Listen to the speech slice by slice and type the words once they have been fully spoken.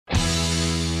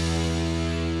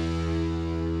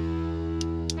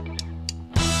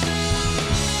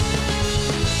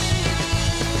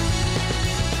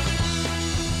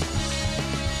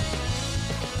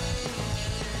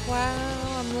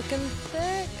looking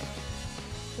thick,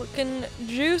 looking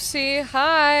juicy.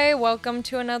 Hi, welcome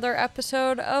to another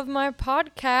episode of my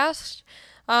podcast.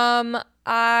 I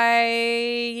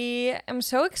am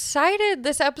so excited.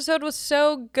 This episode was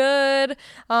so good.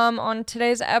 On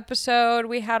today's episode,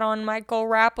 we had on Michael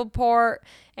Rappaport,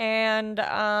 and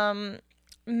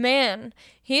man,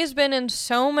 he's been in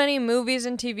so many movies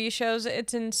and TV shows.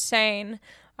 It's insane.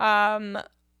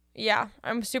 Yeah,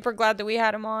 I'm super glad that we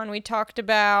had him on. We talked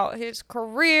about his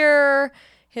career,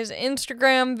 his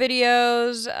Instagram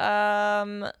videos,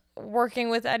 working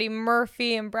with Eddie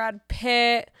Murphy and Brad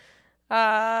Pitt.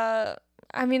 So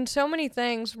many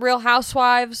things. Real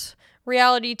Housewives,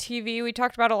 reality TV. We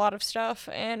talked about a lot of stuff,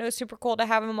 and it was super cool to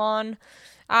have him on.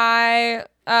 I'm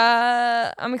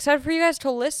excited for you guys to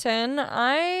listen.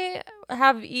 I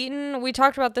have eaten, we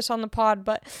talked about this on the pod,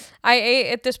 but I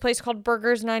ate at this place called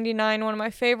Burgers 99, one of my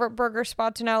favorite burger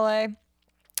spots in LA.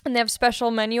 And they have special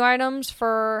menu items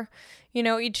for,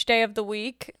 each day of the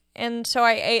week. And so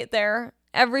I ate there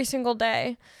every single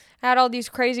day. I had all these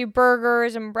crazy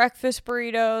burgers and breakfast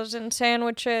burritos and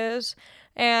sandwiches,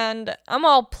 and I'm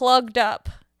all plugged up.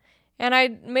 And I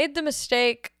made the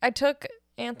mistake, I took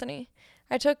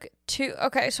two,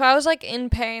 so I was, in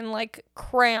pain,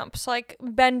 cramps,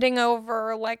 bending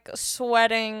over,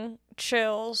 sweating,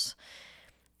 chills.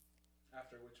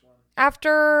 After which one?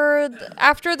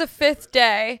 After the fifth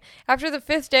day. After the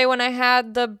fifth day when I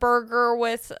had the burger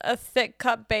with a thick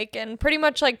cut bacon, pretty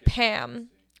much like Pam.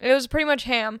 It was pretty much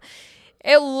ham.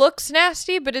 It looks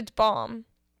nasty, but it's bomb.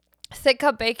 Thick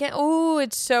cut bacon, ooh,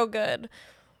 it's so good.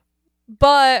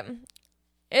 But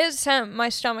it sent my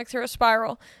stomach through a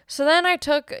spiral. So then I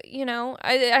took,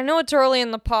 I know it's early in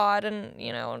the pod, and,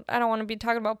 I don't want to be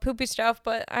talking about poopy stuff,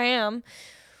 but I am.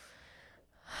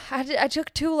 I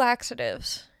took 2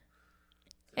 laxatives.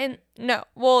 And, no.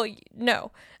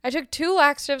 I took 2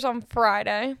 laxatives on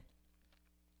Friday.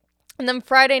 And then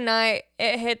Friday night,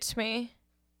 it hits me.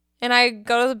 And I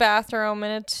go to the bathroom,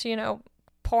 and it's,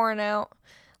 pouring out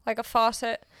like a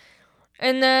faucet.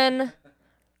 And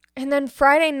then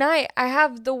Friday night, I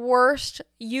have the worst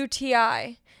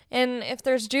UTI. And if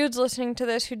there's dudes listening to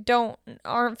this who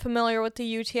aren't familiar with the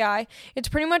UTI, it's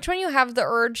pretty much when you have the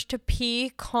urge to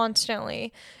pee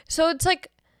constantly. So it's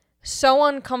so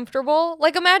uncomfortable.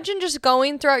 Imagine just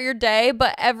going throughout your day,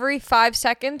 but every 5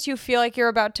 seconds you feel like you're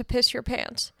about to piss your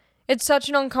pants. It's such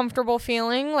an uncomfortable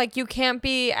feeling. You can't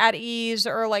be at ease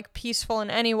or peaceful in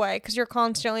any way because you're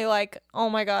constantly oh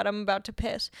my God, I'm about to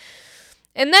piss.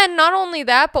 And then not only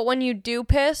that, but when you do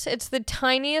piss, it's the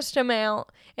tiniest amount,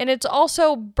 and it's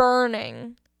also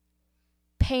burning,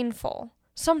 painful,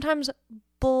 sometimes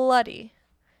bloody.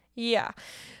 Yeah.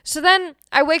 So then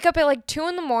I wake up at 2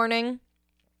 a.m,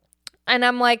 and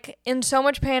I'm in so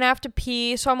much pain I have to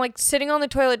pee. So I'm sitting on the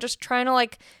toilet just trying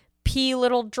to pee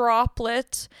little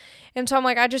droplets. And so I'm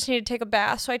I just need to take a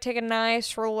bath. So I take a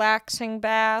nice relaxing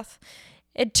bath.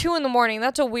 At 2 a.m,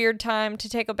 that's a weird time to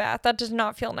take a bath. That does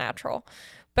not feel natural.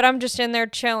 But I'm just in there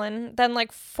chilling. Then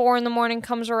 4 a.m.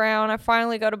 comes around. I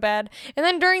finally go to bed. And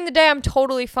then during the day, I'm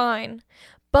totally fine.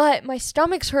 But my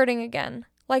stomach's hurting again.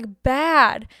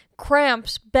 Bad.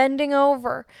 Cramps. Bending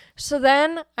over. So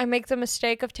then I make the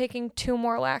mistake of taking 2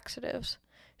 more laxatives.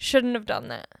 Shouldn't have done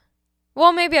that.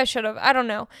 Well, maybe I should have. I don't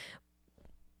know.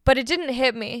 But it didn't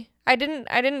hit me. I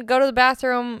didn't go to the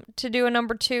bathroom to do a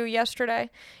number 2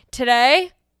 yesterday.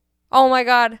 Today, oh my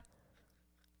God,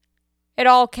 it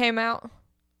all came out.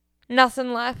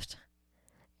 Nothing left.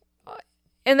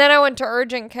 And then I went to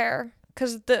urgent care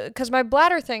because my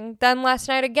bladder thing. Then last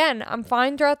night again, I'm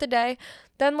fine throughout the day.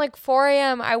 Then 4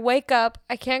 a.m, I wake up,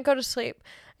 I can't go to sleep,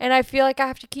 and I feel like I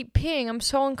have to keep peeing. I'm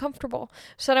so uncomfortable.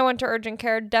 So then I went to urgent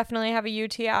care, definitely have a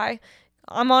UTI.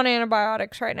 I'm on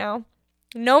antibiotics right now.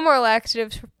 No more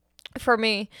laxatives for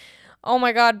me. Oh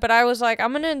my God, but I was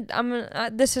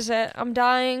this is it. I'm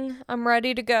dying. I'm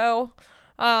ready to go.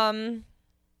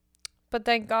 But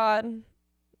thank God,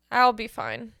 I'll be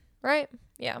fine, right?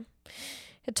 Yeah.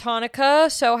 It's Hanukkah,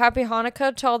 so happy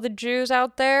Hanukkah to all the Jews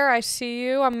out there. I see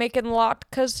you. I'm making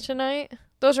latkes tonight.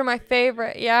 Those are my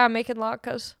favorite. Yeah, I'm making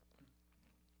latkes.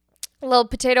 Little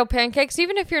potato pancakes.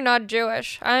 Even if you're not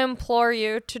Jewish, I implore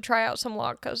you to try out some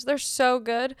latkes. They're so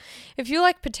good. If you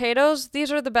like potatoes,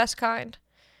 these are the best kind.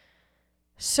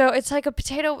 So it's a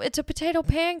potato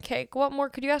pancake. What more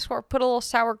could you ask for? Put a little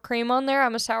sour cream on there.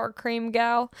 I'm a sour cream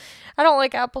gal. I don't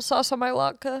like applesauce on my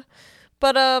latke.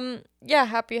 But, yeah,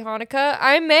 happy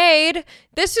Hanukkah.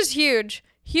 This is huge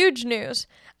news.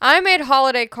 I made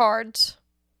holiday cards.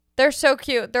 They're so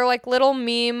cute. They're little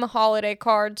meme holiday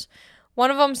cards One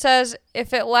of them says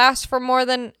if it lasts for more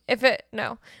than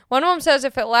One of them says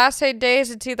if it lasts 8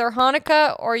 days, it's either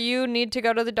Hanukkah or you need to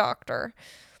go to the doctor.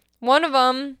 One of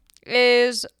them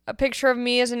is a picture of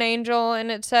me as an angel, and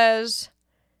it says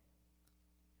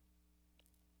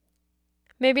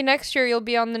maybe next year you'll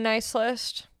be on the nice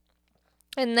list.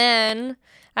 And then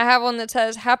I have one that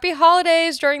says happy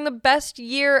holidays during the best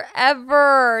year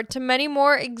ever, to many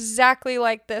more exactly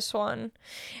like this one.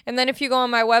 And then if you go on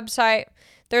my website,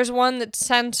 there's one that's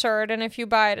censored, and if you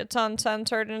buy it, it's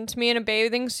uncensored, and it's me in a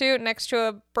bathing suit next to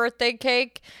a birthday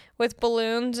cake with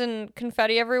balloons and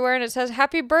confetti everywhere, and it says,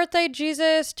 happy birthday,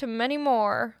 Jesus, to many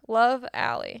more. Love,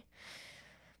 Allie.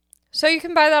 So you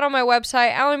can buy that on my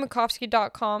website,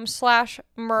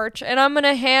 AllieMakovsky.com/merch, and I'm going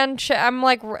to I'm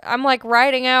like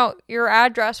writing out your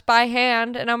address by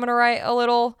hand, and I'm going to write a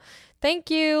little thank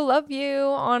you, love you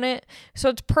on it. So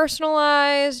it's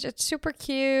personalized. It's super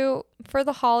cute for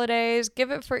the holidays.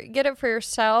 Get it for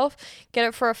yourself. Get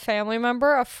it for a family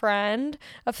member, a friend,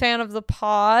 a fan of the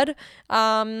pod.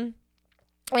 And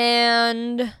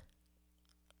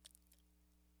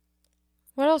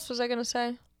what else was I going to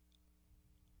say?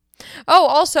 Oh,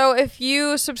 also, if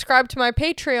you subscribe to my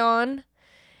Patreon,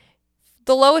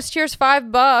 the lowest tier is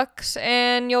 $5,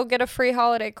 and you'll get a free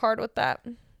holiday card with that.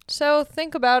 So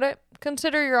think about it.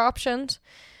 Consider your options.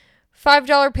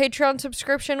 $5 Patreon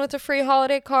subscription with a free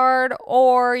holiday card,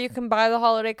 or you can buy the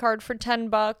holiday card for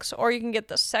 $10, or you can get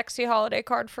the sexy holiday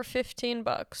card for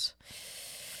 $15.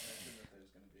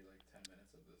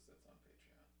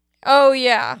 Oh,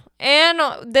 yeah. And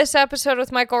this episode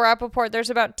with Michael Rappaport,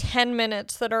 there's about 10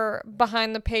 minutes that are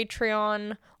behind the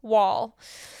Patreon wall.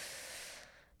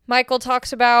 Michael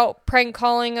talks about prank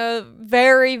calling a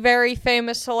very, very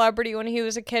famous celebrity when he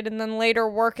was a kid, and then later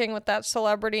working with that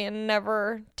celebrity and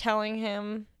never telling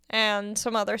him, and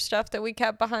some other stuff that we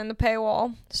kept behind the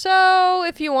paywall. So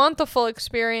if you want the full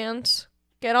experience,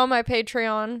 get on my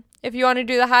Patreon. If you want to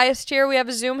do the highest tier, we have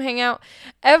a Zoom hangout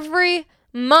every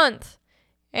month.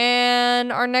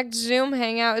 And our next Zoom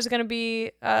hangout is going to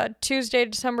be Tuesday,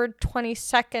 December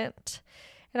 22nd.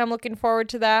 And I'm looking forward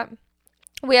to that.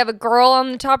 We have a girl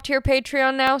on the top tier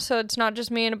Patreon now, so it's not just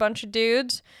me and a bunch of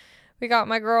dudes. We got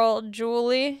my girl,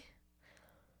 Julie.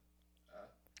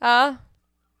 Fuck!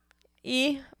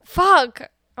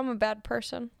 I'm a bad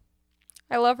person.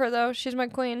 I love her, though. She's my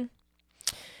queen.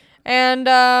 And,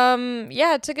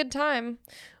 yeah, it's a good time.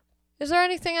 Is there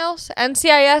anything else?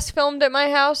 NCIS filmed at my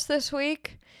house this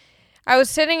week. I was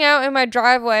sitting out in my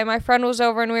driveway. My friend was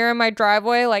over, and we were in my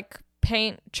driveway, like,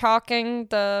 chalking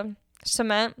the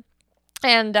cement.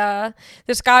 And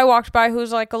this guy walked by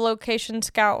who's like a location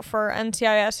scout for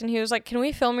NCIS, and he was like, can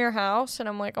we film your house? And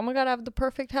I'm like, oh my God, I have the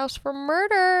perfect house for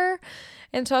murder.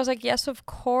 And so I was like, yes, of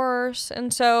course.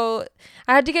 And so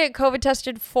I had to get COVID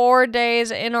tested 4 days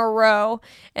in a row.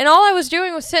 And all I was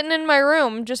doing was sitting in my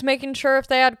room, just making sure if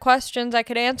they had questions, I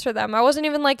could answer them. I wasn't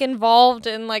even like involved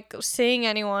in like seeing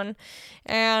anyone.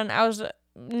 And I was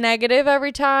negative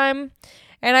every time.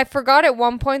 And I forgot at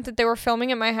one point that they were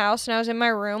filming at my house, and I was in my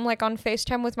room, like, on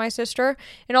FaceTime with my sister,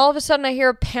 and all of a sudden I hear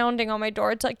a pounding on my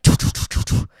door. It's like,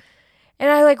 and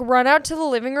I, like, run out to the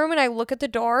living room, and I look at the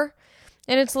door,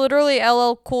 and it's literally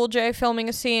LL Cool J filming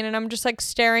a scene, and I'm just, like,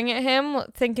 staring at him,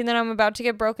 thinking that I'm about to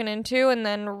get broken into, and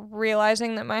then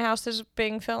realizing that my house is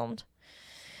being filmed.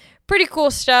 Pretty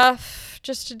cool stuff.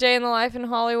 Just a day in the life in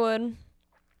Hollywood.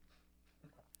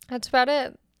 That's about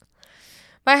it.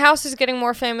 My house is getting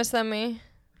more famous than me.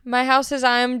 My house's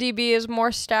IMDb is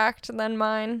more stacked than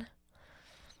mine.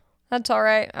 That's all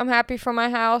right. I'm happy for my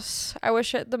house. I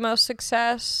wish it the most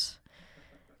success.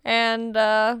 And,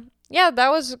 yeah,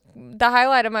 that was the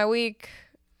highlight of my week.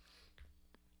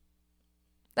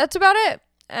 That's about it.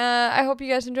 I hope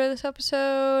you guys enjoyed this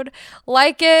episode.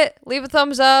 Like it, leave a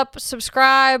thumbs up,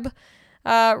 subscribe,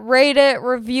 rate it,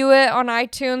 review it on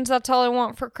iTunes. That's all I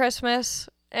want for Christmas.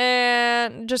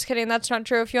 And just kidding, that's not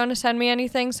true. If you want to send me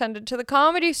anything, send it to the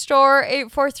Comedy Store,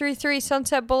 8433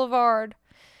 Sunset Boulevard.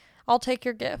 I'll take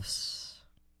your gifts.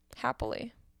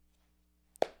 Happily.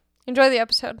 Enjoy the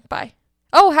episode. Bye.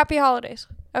 Oh, happy holidays.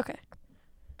 Okay.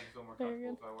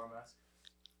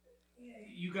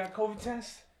 You got COVID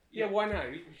test? Yeah, why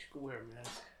not? You should go wear a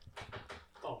mask.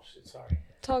 Oh, shit, sorry.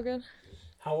 It's all good.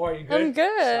 How are you? Good? I'm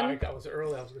good. Sorry, I was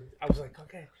early. I was like,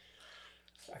 okay.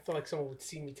 I felt like someone would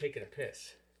see me taking a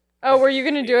piss. Oh, were you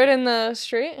going to do it in the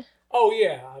street? Oh,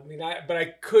 yeah. I mean, but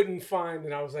I couldn't find,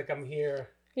 and I was like, I'm here.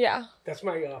 Yeah. That's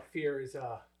my fear is...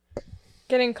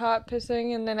 getting caught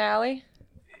pissing in an alley?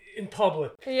 In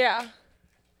public. Yeah.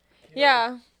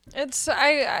 Yeah. It's,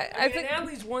 I think... An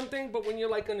alley's one thing, but when you're,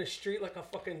 like, on the street like a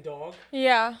fucking dog.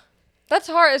 Yeah. That's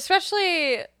hard,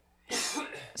 especially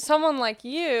someone like I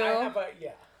you, have a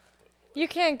you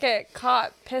can't get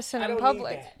caught pissing I in don't need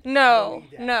public. that. I No, don't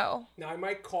need that. no. Now I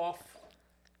might cough.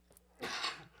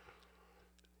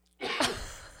 Don't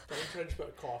judge my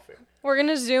coughing. We're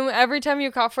gonna zoom every time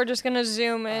you cough. We're just gonna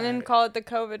zoom in and Alright. call it the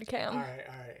COVID cam. All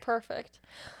right. Perfect.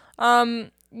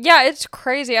 Yeah, it's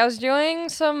crazy. I was doing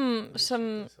some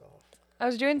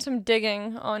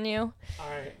digging on you, All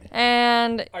right.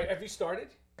 and All right. Have you started?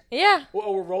 yeah,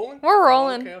 Oh, we're rolling. we're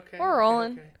rolling. Okay. We're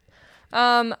rolling.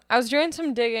 I was doing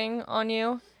some digging on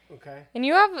you, Okay. and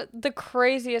you have the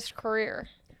craziest career.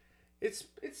 It's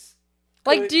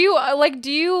Like, good.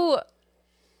 do you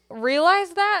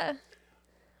realize that?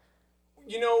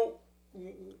 You know,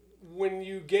 when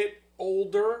you get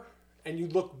older and you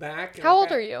look back. How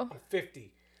old are you? I'm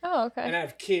 50. Oh, okay. And I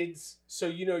have kids, so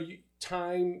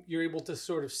you're able to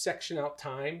sort of section out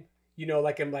time. You know,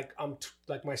 like my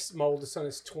oldest son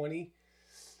is 20,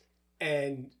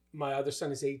 and my other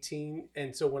son is 18,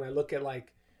 and so when I look at I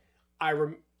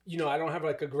don't have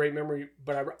like a great memory,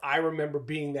 but I remember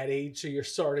being that age, so you're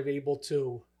sort of able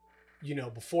to,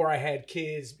 before I had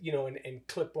kids, and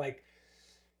clip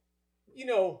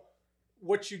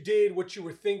what you did, what you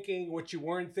were thinking, what you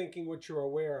weren't thinking, what you were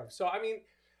aware of. So I mean.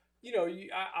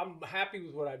 I'm happy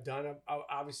with what I've done.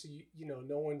 Obviously,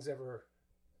 no one's ever,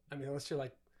 unless you're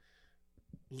like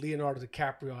Leonardo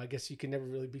DiCaprio, I guess you can never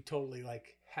really be totally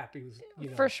happy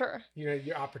with, For sure.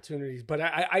 your opportunities, but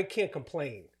I can't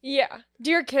complain. Yeah. Do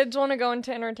your kids want to go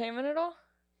into entertainment at all?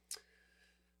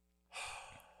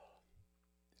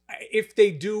 If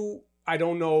they do, I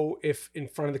don't know if in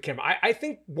front of the camera. I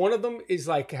think one of them is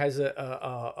has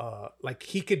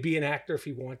he could be an actor if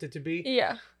he wanted to be.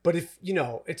 Yeah. But if,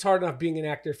 it's hard enough being an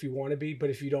actor if you want to be,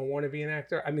 but if you don't want to be an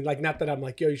actor, not that I'm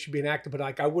yo, you should be an actor,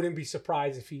 but I wouldn't be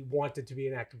surprised if he wanted to be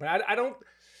an actor. But I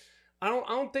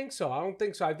don't think so. I don't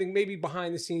think so. I think maybe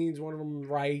behind the scenes, one of them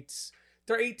writes.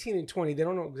 They're 18 and 20. They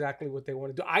don't know exactly what they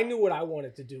want to do. I knew what I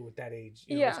wanted to do at that age.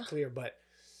 It's clear, but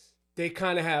they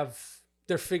kind of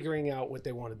they're figuring out what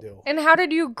they want to do. And how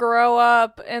did you grow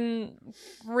up and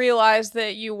realize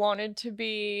that you wanted to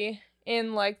be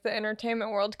in the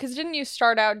entertainment world? Because didn't you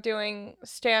start out doing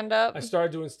stand-up? I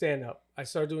started doing stand-up.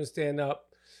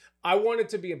 I wanted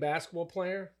to be a basketball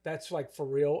player. That's for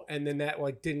real. And then that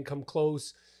didn't come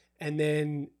close. And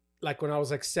then when I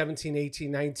was 17, 18,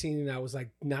 19, and I was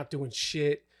not doing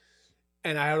shit.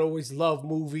 And I had always loved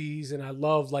movies, and I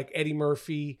loved Eddie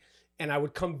Murphy. And I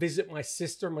would come visit my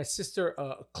sister. My sister,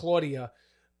 Claudia,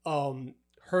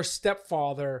 her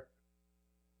stepfather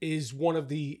is one of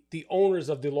the owners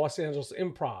of the Los Angeles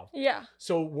Improv. Yeah.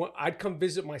 So when I'd come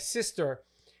visit my sister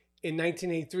in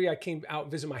 1983. I came out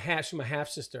and visit my half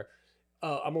sister.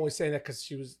 I'm always saying that because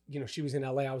she was in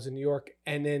LA. I was in New York,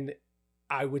 and then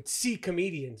I would see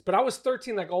comedians. But I was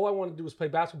 13. All I wanted to do was play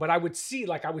basketball. But I would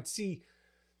see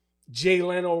Jay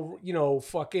Leno,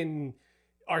 fucking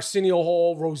Arsenio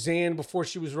Hall, Roseanne before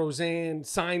she was Roseanne,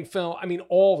 Seinfeld.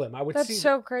 All of them. I would see. That's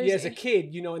so crazy. Yeah, as a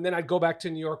kid, and then I'd go back to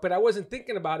New York. But I wasn't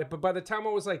thinking about it. But by the time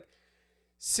I was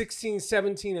 16,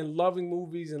 17 and loving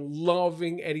movies and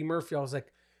loving Eddie Murphy, I was I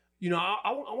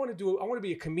want to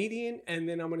be a comedian, and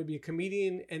then I'm going to be a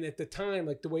comedian. And at the time,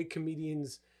 the way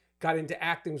comedians got into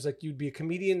acting was you'd be a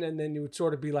comedian, and then it would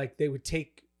sort of be they would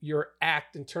take your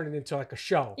act and turn it into a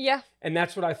show. Yeah. And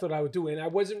that's what I thought I would do. And I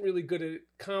wasn't really good at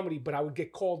comedy, but I would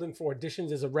get called in for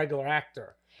auditions as a regular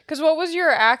actor. Because what was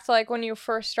your act like when you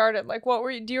first started? What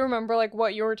were you, do you remember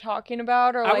what you were talking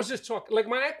about? Or I was just talking,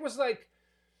 my act was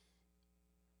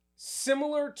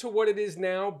similar to what it is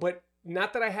now, but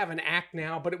not that I have an act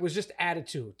now, but it was just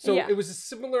attitude. So Yeah. It was a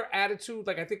similar attitude.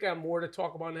 I think I have more to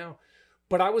talk about now,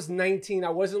 but I was 19. I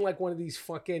wasn't one of these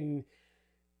fucking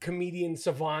comedian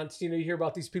savants. You hear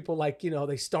about these people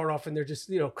they start off and they're just,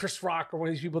 Chris Rock or one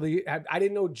of these people. I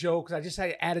didn't know jokes. I just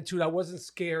had attitude. I wasn't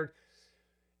scared.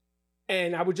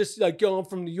 And I would just yo, I'm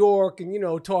from New York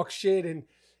and, talk shit.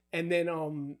 And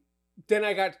then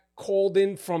I got called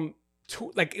in from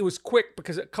it was quick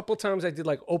because a couple of times I did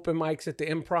open mics at the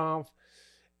Improv,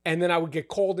 and then I would get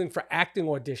called in for acting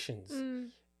auditions,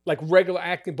 regular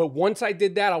acting. But once I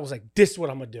did that, I was this is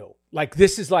what I'm going to do.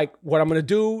 This is what I'm going to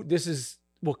do. This is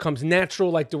what comes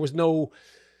natural. There was no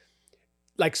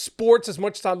sports, as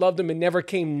much as I loved them, it never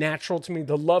came natural to me.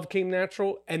 The love came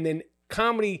natural. And then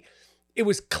comedy, it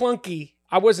was clunky.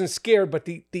 I wasn't scared, but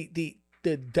the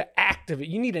act of it,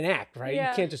 you need an act, right? Yeah.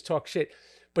 You can't just talk shit.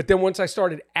 But then once I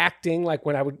started acting,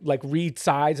 when I would read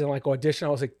sides and audition,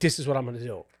 I was this is what I'm going to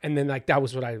do. And then that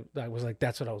was what I was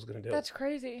that's what I was going to do. That's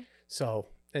crazy. So,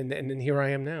 and then here I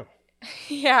am now.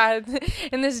 Yeah.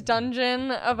 In this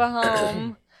dungeon of a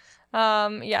home.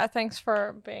 Yeah. Thanks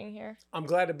for being here. I'm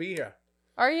glad to be here.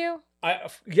 Are you?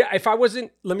 Yeah, if I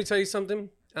wasn't, let me tell you something,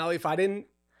 Ali, if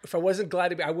I wasn't glad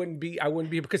to be, I wouldn't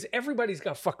be, because everybody's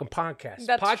got fucking podcasts.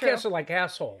 That's Podcasts true. are like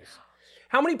assholes.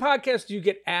 How many podcasts do you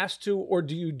get asked to, or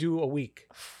do you do a week?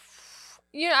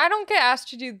 I don't get asked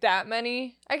to do that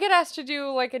many. I get asked to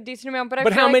do like a decent amount, but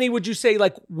But how many would you say,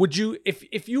 like, would you,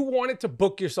 if you wanted to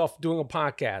book yourself doing a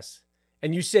podcast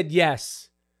and you said yes,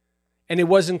 and it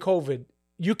wasn't COVID,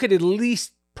 you could at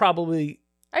least probably,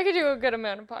 I could do a good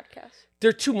amount of podcasts.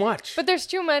 they're too much. But there's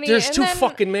too many. There's and too then,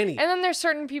 fucking many. And then there's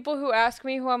certain people who ask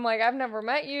me who I'm like, I've never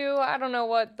met you. I don't know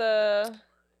what the...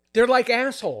 They're like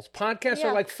assholes. Podcasts Yeah.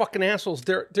 are like fucking assholes.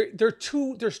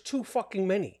 There's too fucking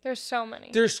many. There's so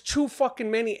many. There's too fucking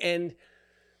many. And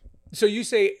so you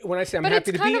say, when I say I'm But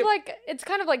happy it's to be here,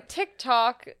 kind of like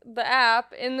TikTok, the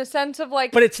app, in the sense of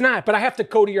like... but it's not. But I have to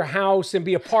go to your house and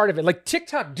be a part of it. Like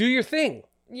TikTok, do your thing.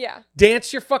 Yeah.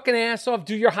 Dance your fucking ass off.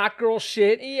 Do your hot girl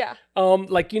shit. Yeah.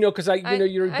 Like, because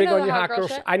you're I big know on the your hot hot girl girl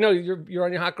shit. shit. I know you're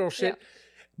on your hot girl shit. Yeah.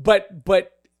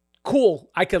 But cool.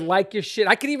 I could like your shit.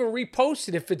 I could even repost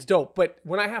it if it's dope. But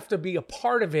when I have to be a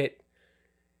part of it,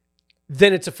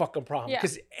 then it's a fucking problem. Yeah.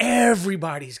 Because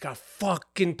everybody's got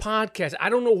fucking podcasts. I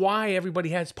don't know why everybody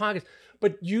has podcasts.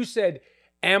 But you said,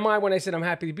 am I, when I said I'm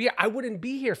happy to be here? I wouldn't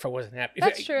be here if I wasn't happy.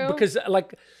 That's true. Because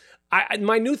like,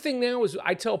 my new thing now is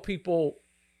I tell people,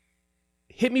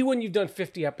 hit me when you've done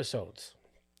 50 episodes.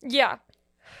 Yeah.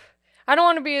 I don't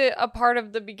want to be a part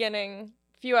of the beginning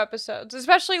few episodes,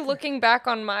 especially looking back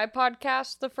on my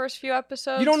podcast, the first few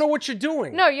episodes. You don't know what you're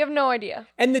doing. No, you have no idea.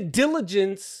 And the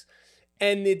diligence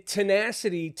and the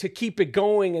tenacity to keep it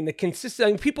going and the consistency. I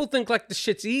mean, people think like the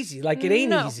shit's easy. Like it ain't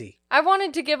No. easy. I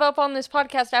wanted to give up on this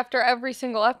podcast after every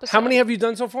single episode. How many have you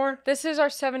done so far? This is our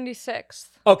 76th.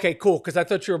 Okay, cool. Because I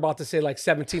thought you were about to say like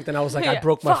 17th, and I was like, I Yeah,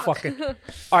 broke my fuck. fucking.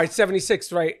 All right,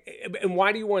 76, right? And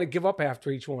why do you want to give up after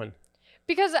each one?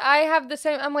 Because I have the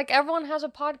same, I'm like, everyone has a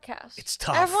podcast. It's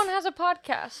tough. Everyone has a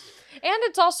podcast. And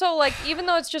it's also like, even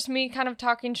though it's just me kind of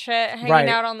talking shit, hanging Right.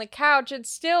 out on the couch, it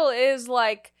still is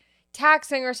like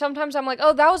taxing. Or sometimes I'm like,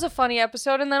 oh, that was a funny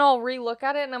episode. And then I'll re-look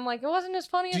at it and I'm like, it wasn't as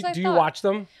funny as I Do thought. you watch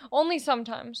them? Only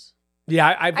sometimes.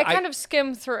 Yeah, I kind of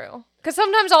skim through. Because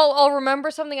sometimes I'll remember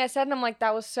something I said and I'm like,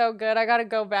 that was so good. I got to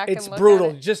go back It's and look brutal.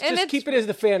 at it. Just And it's- keep it as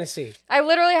the fantasy. I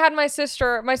literally had my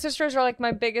sisters are like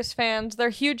my biggest fans. They're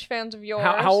huge fans of yours.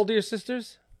 How old are your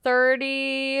sisters?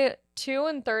 32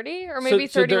 and 30, or maybe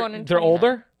So 31 and 29. they're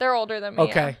older? They're older than me.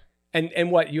 Okay.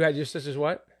 And what? You had your sisters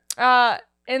what? Yeah.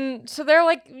 And so they're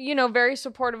like, very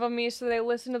supportive of me. So they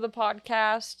listen to the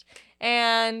podcast.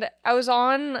 And I was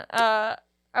on a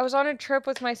trip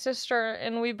with my sister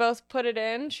and we both put it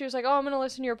in. She was like, oh, I'm going to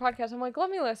listen to your podcast. I'm like, let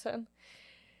me listen.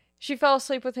 She fell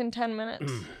asleep within 10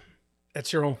 minutes.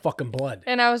 That's your own fucking blood.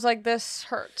 And I was like, this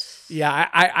hurts. Yeah,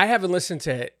 I haven't listened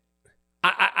to it.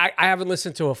 I haven't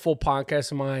listened to a full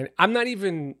podcast of mine. I'm not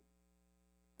even.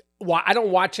 I don't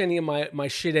watch any of my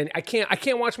shit. And I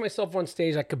can't watch myself on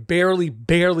stage. I could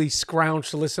barely scrounge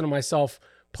to listen to myself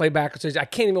play back on stage. I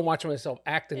can't even watch myself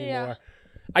act anymore. Yeah.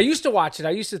 I used to watch it. I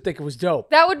used to think it was dope.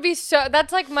 That would be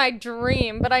that's like my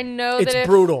dream. But I know It's that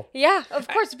brutal. Yeah, of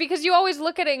course, because you always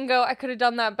look at it and go, I could have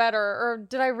done that better. Or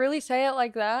did I really say it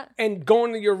like that? And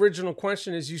going to your original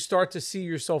question is you start to see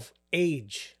yourself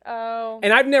age. Oh.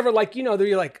 And I've never you're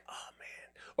like, oh man.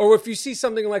 Or if you see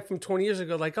something like from 20 years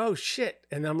ago, like, oh shit.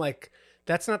 And I'm like,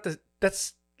 that's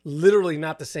literally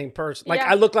not the same person. Like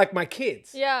Yeah. I look like my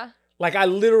kids. Yeah. Like I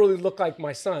literally look like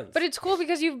my sons. But it's cool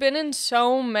because you've been in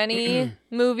so many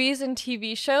movies and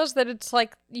TV shows that it's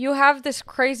like you have this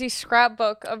crazy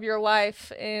scrapbook of your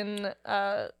life in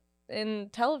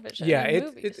television. yeah, and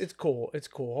movies. it's cool. It's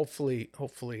cool. Hopefully,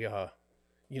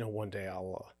 one day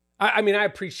I'll. I mean, I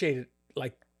appreciate it.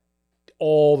 Like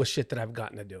all the shit that I've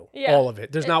gotten to do. Yeah. All of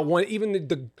it. There's not one. Even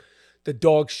the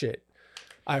dog shit.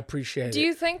 I appreciate it. Do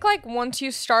you think like once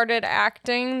you started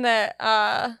acting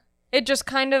that it just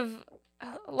kind of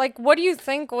like what do you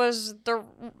think was the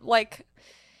like?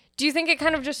 Do you think it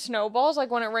kind of just snowballs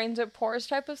like when it rains it pours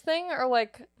type of thing, or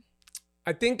like?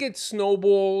 I think it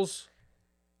snowballs.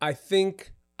 I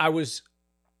think I was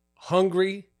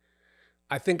hungry.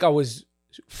 I think I was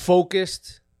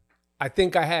focused. I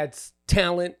think I had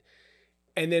talent.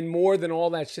 And then more than all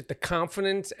that shit, the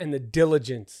confidence and the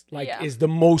diligence Yeah. is the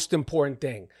most important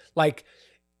thing. Like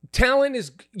talent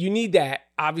is, you need that.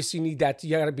 Obviously you need that.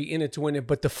 You got to be in it to win it.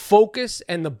 But the focus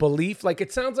and the belief, like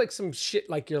it sounds like some shit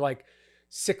like you're like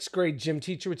 6th grade gym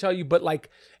teacher would tell you, but like,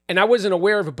 and I wasn't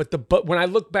aware of it, but when I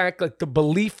look back, like the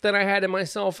belief that I had in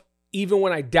myself, even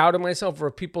when I doubted myself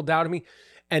or people doubted me,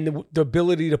 and the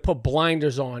ability to put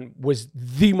blinders on was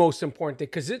the most important thing.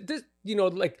 Because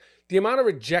like the amount of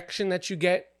rejection that you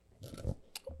get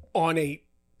on a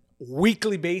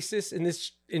weekly basis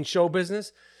in show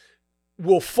business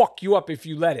will fuck you up if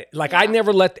you let it. Like I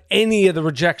never let any of the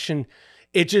rejection.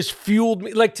 It just fueled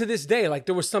me. Like to this day, like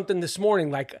there was something this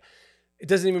morning, like it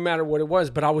doesn't even matter what it was,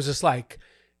 but I was just like,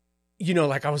 you know,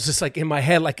 like I was just like in my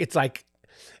head, like it's like,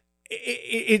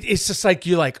 it's just like,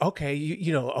 you're like, okay,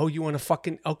 you know, oh, you want to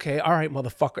fucking, okay, all right,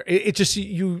 motherfucker. It just,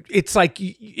 it's like,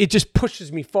 it just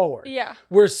pushes me forward. Yeah.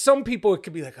 Whereas some people, it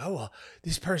could be like, oh, well,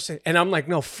 this person, and I'm like,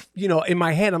 no, you know, in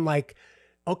my head, I'm like,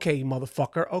 okay,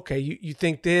 motherfucker, okay, you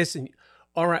think this, and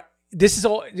all right, this is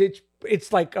all,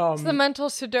 it's like, It's the mental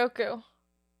Sudoku.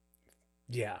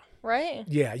 Yeah. Right?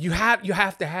 Yeah, you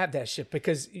have to have that shit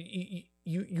because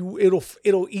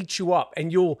it'll eat you up,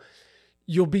 and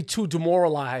you'll be too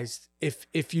demoralized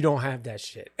if you don't have that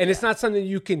shit. And it's not something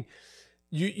you can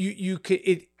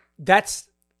that's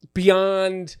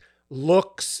beyond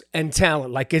looks and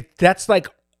talent. Like that's like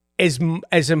as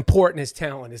important as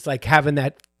talent. It's like having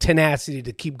that tenacity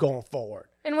to keep going forward.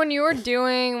 And when you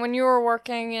were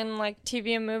working in like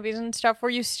TV and movies and stuff, were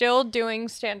you still doing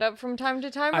stand up from time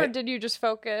to time, or did you just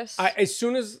focus? As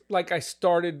soon as like I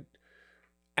started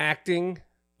acting,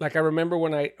 like I remember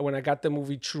when I got the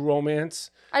movie True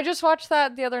Romance. I just watched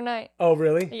that the other night. Oh,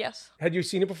 really? Yes. Had you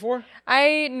seen it before?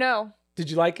 No. Did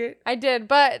you like it? I did,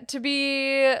 but to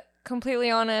be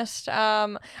completely honest,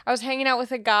 I was hanging out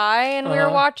with a guy and we were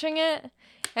watching it.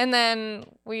 And then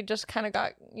we just kind of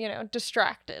got,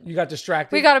 distracted. You got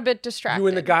distracted? We got a bit distracted. You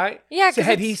and the guy? Yeah. So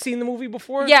had he seen the movie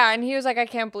before? Yeah, and he was like, I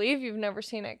can't believe you've never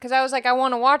seen it. Because I was like, I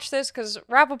want to watch this because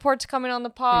Rappaport's coming on the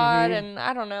pod. And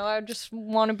I don't know, I just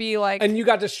want to be like... And you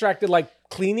got distracted like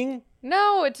cleaning?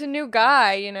 No, it's a new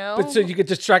guy, you know? But so you get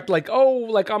distracted like, oh,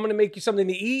 like I'm going to make you something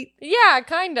to eat? Yeah,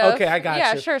 kind of. Okay, I got you.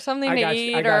 Yeah, sure, something to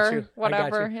eat or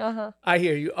whatever. I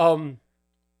hear you.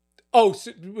 Oh,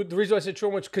 so the reason I said True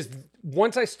Romance, because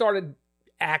once I started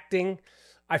acting,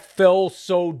 I fell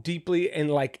so deeply in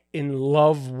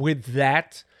love with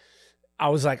that. I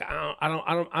was like,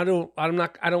 I don't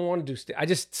want to do I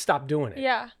just stopped doing it.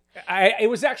 Yeah. It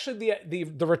was actually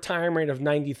the retirement of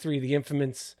 '93,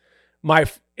 my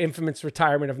infamous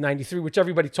retirement of '93, which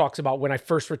everybody talks about when I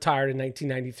first retired in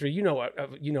 1993.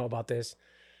 You know about this.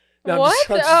 No, what?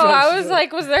 I was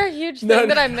like, was there a huge thing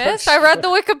that I missed? I read the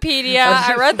Wikipedia.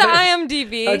 I read the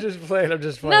IMDb. I'm just playing.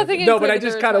 Nothing. No, but I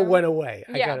just kind of went away.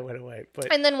 Yeah. I kind of went away.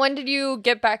 But and then when did you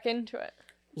get back into it?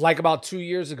 Like about 2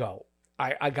 years ago.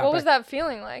 I got. What was that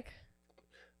feeling like?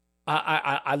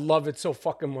 I love it so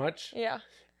fucking much. Yeah.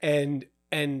 And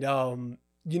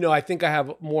I think I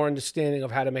have more understanding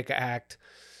of how to make an act.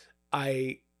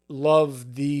 I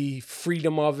love the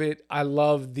freedom of it. I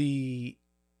love the.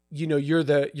 You're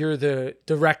the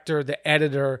director, the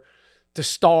editor, the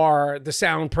star, the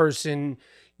sound person.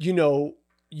 You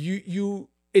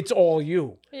it's all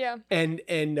you. Yeah. And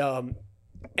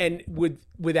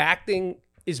with acting,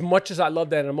 as much as I love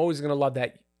that, and I'm always gonna love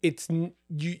that,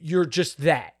 you're just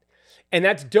that, and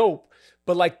that's dope.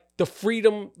 But like the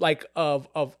freedom, like of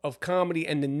comedy,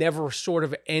 and the never sort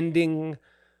of ending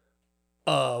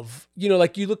of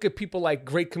like you look at people like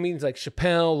great comedians like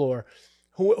Chappelle or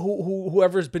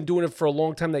whoever's been doing it for a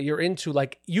long time that you're into,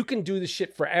 like you can do this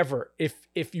shit forever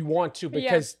if you want to,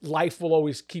 because life will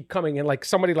always keep coming. And like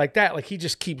somebody like that, like he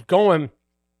just keeps going,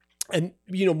 and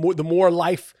the more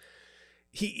life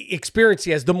experience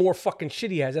he has, the more fucking shit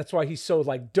he has. That's why he's so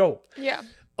like dope. Yeah.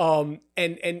 And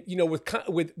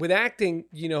with acting,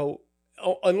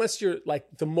 unless you're like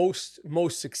the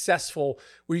most successful,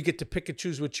 where you get to pick and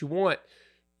choose what you want,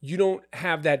 you don't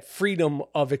have that freedom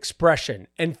of expression.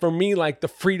 And for me, like the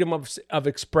freedom of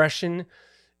expression,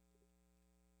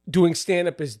 doing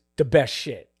stand-up is the best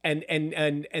shit. And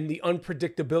the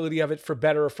unpredictability of it, for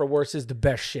better or for worse, is the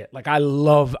best shit. Like I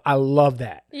love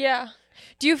that. Yeah.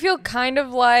 Do you feel kind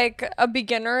of like a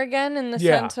beginner again in the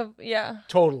sense of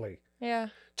Totally. Yeah.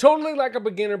 Totally like a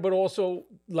beginner, but also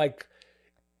like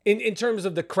in terms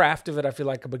of the craft of it, I feel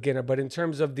like a beginner, but in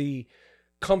terms of the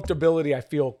comfortability, I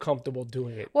feel comfortable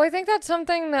doing it. Well, I think that's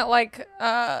something that like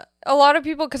a lot of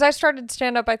people, because I started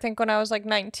stand-up I think when I was like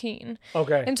 19.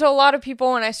 Okay. And so a lot of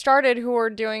people when I started who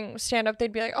were doing stand-up,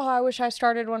 they'd be like, oh, I wish I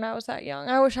started when I was that young.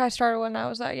 I wish I started when I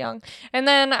was that young. And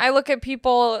then I look at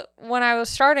people when I was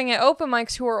starting at open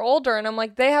mics who are older, and I'm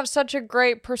like, they have such a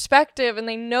great perspective, and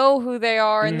they know who they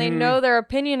are, and they know their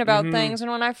opinion about things.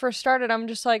 And when I first started, I'm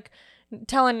just like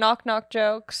telling knock-knock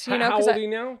jokes, How old are you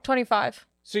now? 25.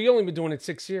 So you only been doing it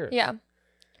 6 years. Yeah.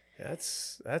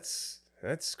 That's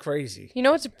crazy. You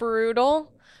know what's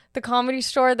brutal? The Comedy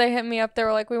Store, they hit me up. They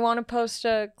were like, we want to post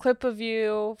a clip of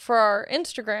you for our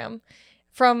Instagram.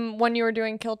 from when you were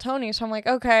doing Kill Tony. So I'm like,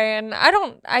 okay. And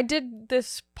I did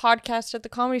this podcast at the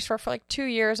Comedy Store for like 2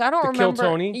 years. I don't remember.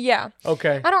 Kill Tony? Yeah.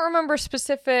 Okay. I don't remember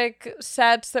specific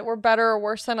sets that were better or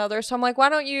worse than others. So I'm like, why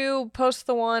don't you post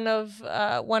the one of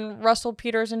when Russell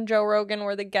Peters and Joe Rogan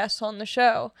were the guests on the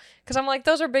show? Because I'm like,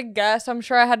 those are big guests. I'm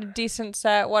sure I had a decent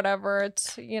set, whatever.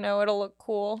 It's, it'll look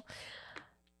cool.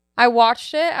 I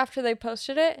watched it after they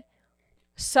posted it.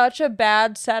 Such a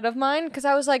bad set of mine because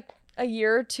I was like a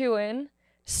year or two in.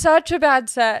 Such a bad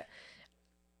set.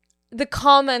 The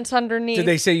comments underneath. Did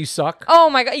they say you suck? Oh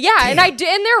my God. Yeah. Damn. And I did.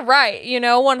 And they're right.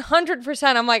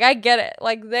 100%. I'm like, I get it.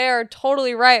 Like, they're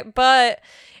totally right. But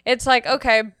it's like,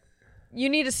 okay, you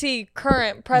need to see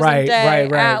current, present day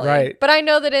Allie. Right. But I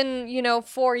know that in,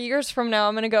 4 years from now,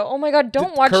 I'm going to go, oh my God,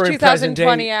 don't watch current, present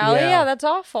 2020 day, Allie. yeah. Yeah, that's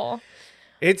awful.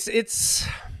 It's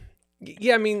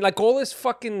yeah, I mean, like all this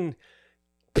fucking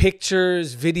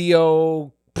pictures,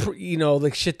 video,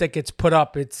 like shit that gets put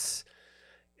up, it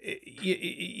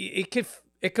could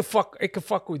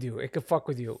fuck with you. It could fuck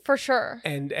with you. For sure.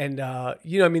 And I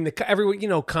mean,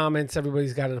 everyone, comments,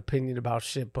 everybody's got an opinion about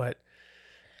shit, but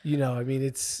I mean,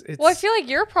 it's Well, I feel like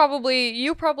you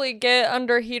probably get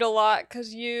under heat a lot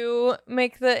because you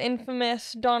make the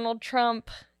infamous Donald Trump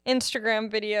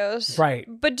Instagram videos. Right.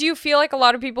 But do you feel like a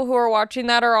lot of people who are watching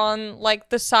that are on like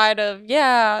the side of,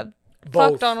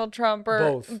 fuck Donald Trump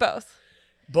or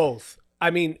both? I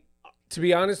mean, to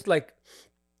be honest, like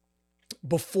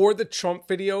before the Trump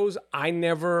videos, I had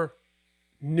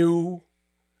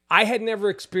never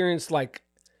experienced like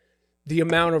the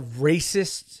amount of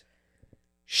racist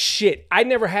shit. I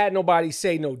never had nobody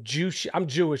say no Jew shit. I'm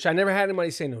Jewish. I never had anybody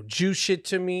say no Jew shit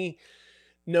to me.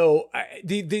 No,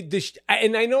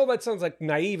 and I know that sounds like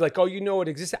naive, like, oh, it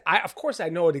existed. Of course I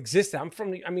know it existed.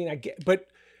 I get, but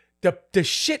the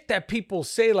shit that people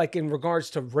say, like in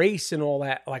regards to race and all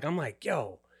that, like, I'm like,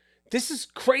 yo, this is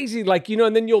crazy. Like,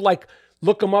 and then you'll like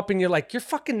look them up and you're like, you're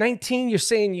fucking 19. You're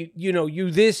saying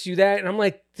you this, you that. And I'm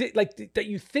like that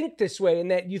you think this way and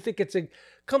that you think it's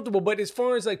comfortable. But as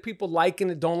far as like people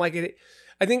liking it, don't like it,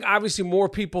 I think obviously more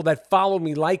people that follow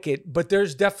me like it, but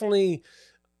there's definitely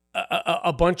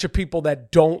a bunch of people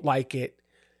that don't like it.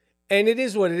 And it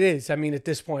is what it is. I mean, at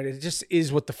this point, it just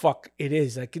is what the fuck it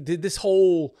is. Like this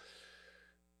whole,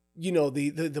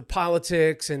 the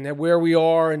politics and where we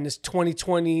are and this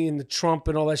 2020 and the Trump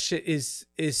and all that shit it's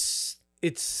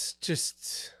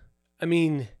just, I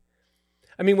mean,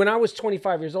 when I was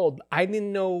 25 years old, I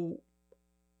didn't know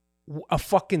a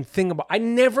fucking thing about, I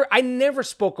never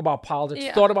spoke about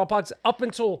politics, thought about politics up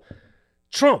until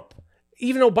Trump.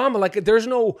 Even Obama, like there's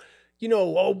no,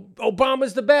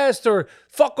 Obama's the best or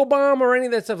fuck Obama or any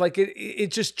of that stuff. Like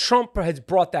it just, Trump has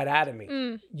brought that out of me,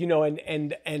 and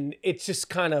it's just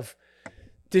kind of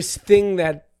this thing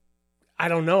that I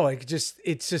don't know. Like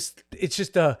it's just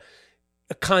a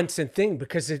constant thing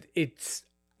because and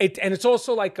it's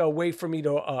also like a way for me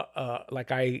to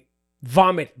like I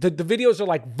vomit. The videos are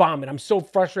like vomit. I'm so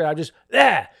frustrated. I just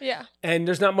yeah. And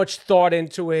there's not much thought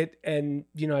into it, and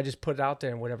I just put it out there,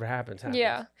 and whatever happens.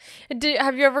 Yeah.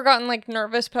 Have you ever gotten like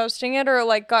nervous posting it, or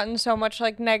like gotten so much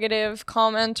like negative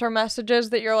comments or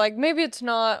messages that you're like, maybe it's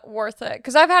not worth it?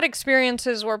 Because I've had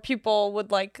experiences where people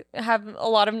would like have a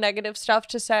lot of negative stuff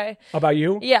to say about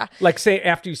you. Yeah. Like say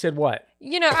after you said what?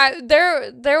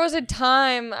 There was a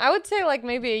time, I would say like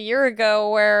maybe a year ago,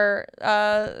 where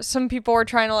some people were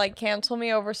trying to like cancel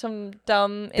me over some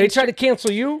dumb. They tried to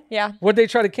cancel you? Yeah. What did they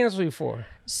try to cancel you for?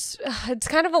 It's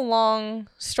kind of a long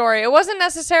story. It wasn't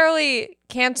necessarily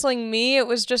canceling me. It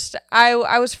was just I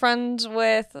am friends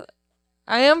with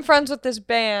this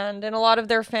band, and a lot of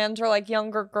their fans are like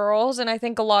younger girls, and I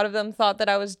think a lot of them thought that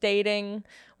I was dating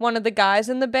one of the guys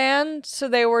in the band, so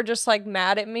they were just like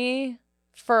mad at me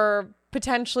for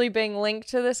potentially being linked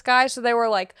to this guy. So they were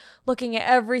like looking at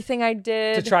everything I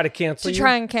did to try to cancel you?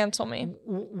 try and cancel me.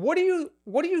 What do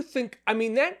you think? I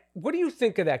mean, what do you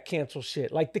think of that cancel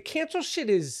shit? Like the cancel shit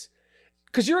is,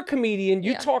 because you're a comedian,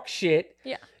 you talk shit.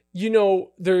 Yeah.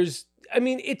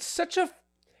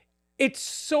 It's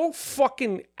so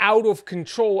fucking out of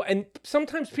control. And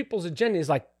sometimes people's agenda is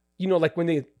like, like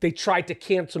when they tried to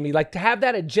cancel me, like to have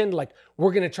that agenda, like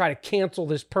we're going to try to cancel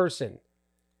this person,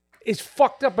 is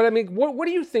fucked up. But I mean, what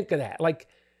do you think of that? Like,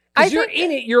 because you're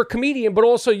in it, you're a comedian, but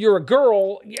also you're a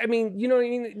girl. I mean, you know what I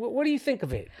mean? What do you think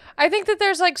of it? I think that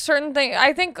there's like certain things.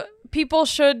 I think people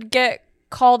should get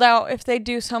called out if they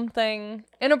do something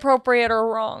inappropriate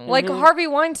or wrong. Like Harvey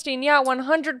Weinstein,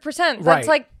 100%. That's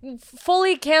like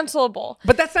fully cancelable.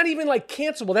 But that's not even like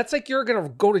cancelable. That's like you're going to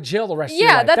go to jail the rest of your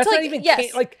life. That's like, not even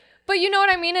yes. But you know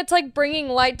what I mean? It's like bringing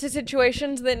light to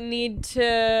situations that need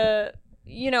to,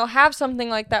 have something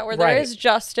like that where there Right. is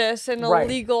justice in a Right.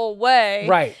 legal way.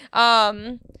 Right.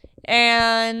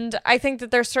 And I think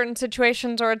that there's certain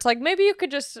situations where it's like, maybe you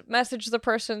could just message the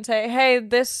person and say, hey,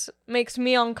 this makes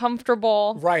me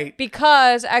uncomfortable. Right.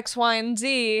 Because X, Y, and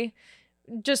Z,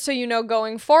 just so you know,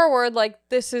 going forward, like,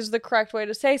 this is the correct way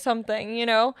to say something,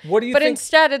 What do you But think?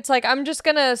 instead, it's like, I'm just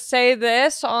going to say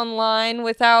this online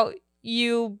without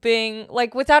you being,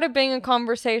 like, without it being a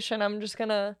conversation. I'm just going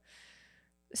to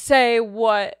say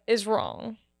what is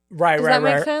wrong. Right, Does right, that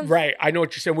make right, sense? right. I know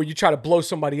what you're saying. Where you try to blow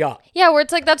somebody up. Yeah, where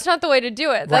it's like, that's not the way to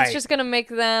do it. That's Right. just going to make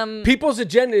them... People's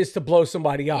agenda is to blow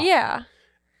somebody up. Yeah.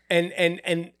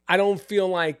 And I don't feel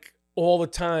like all the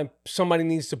time somebody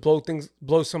needs to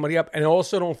blow somebody up. And I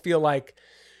also don't feel like,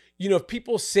 if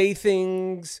people say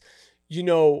things,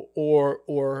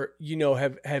 or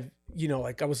have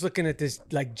like I was looking at this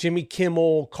like Jimmy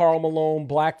Kimmel, Karl Malone,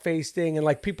 blackface thing, and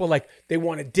like people like they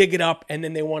want to dig it up and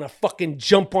then they want to fucking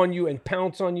jump on you and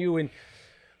pounce on you, and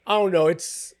I don't know,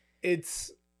 it's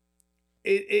a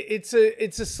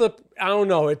slip. I don't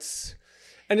know,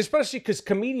 and especially because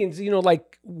comedians,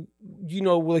 like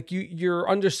you're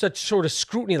under such sort of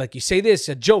scrutiny. Like you say this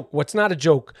a joke, what's not a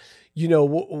joke.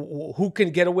 Who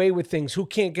can get away with things? Who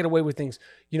can't get away with things?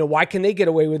 Why can they get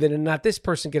away with it and not this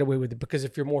person get away with it? Because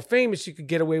if you're more famous, you could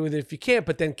get away with it if you can't.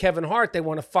 But then Kevin Hart, they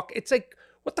want to fuck. It's like,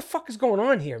 what the fuck is going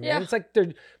on here, man? Yeah. It's like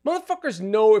motherfuckers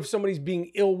know if somebody's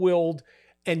being ill-willed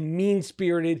and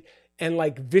mean-spirited and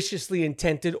like viciously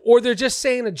intended, or they're just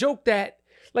saying a joke that,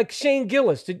 like Shane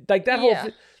Gillis, like that whole,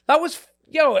 that was,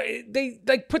 they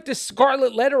like put this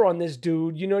scarlet letter on this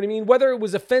dude. You know what I mean? Whether it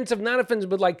was offensive, not offensive,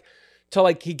 but like, to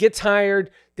like he gets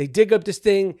hired, they dig up this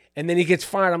thing, and then he gets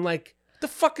fired. I'm like, what the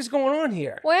fuck is going on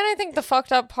here? Well, and I think the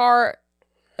fucked up part,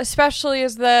 especially,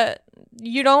 is that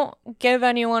you don't give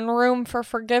anyone room for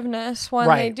forgiveness when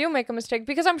they do make a mistake.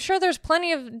 Because I'm sure there's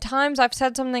plenty of times I've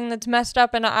said something that's messed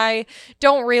up and I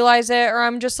don't realize it, or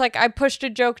I'm just like, I pushed a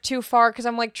joke too far because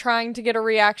I'm like trying to get a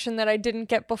reaction that I didn't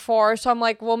get before. So I'm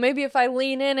like, well, maybe if I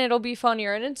lean in, it'll be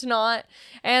funnier, and it's not.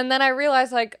 And then I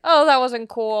realize like, oh, that wasn't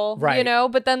cool,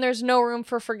 But then there's no room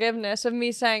for forgiveness of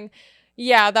me saying,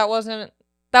 yeah, that wasn't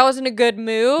a good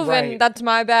move, and that's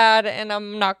my bad, and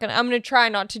I'm gonna try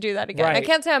not to do that again. I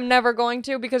can't say I'm never going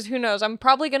to, because who knows, I'm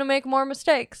probably gonna make more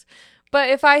mistakes. But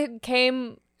if I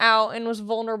came out and was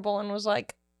vulnerable and was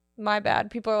like, my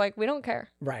bad, people are like, we don't care.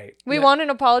 We want an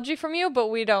apology from you, but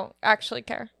we don't actually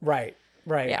care. Right.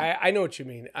 Yeah. I know what you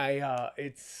mean.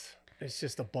 It's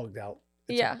just a bugged out.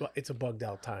 It's a bugged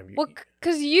out time. Well,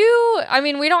 because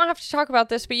we don't have to talk about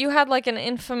this, but you had like an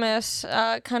infamous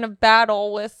kind of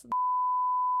battle with...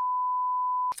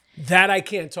 That I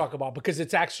can't talk about because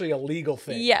it's actually a legal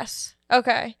thing. Yes.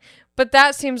 Okay. But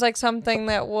that seems like something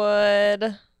that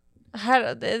would...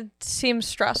 It seems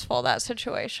stressful, that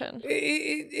situation.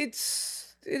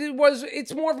 It's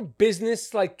more of a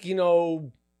business, like,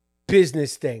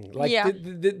 business thing. Like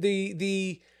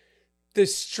the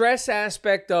stress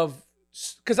aspect of...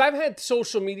 Because I've had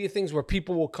social media things where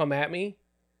people will come at me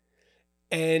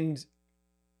and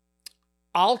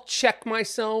I'll check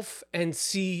myself and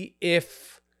see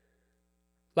if...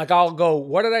 Like I'll go,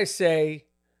 what did I say?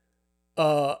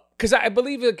 Because I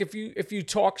believe like if you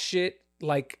talk shit,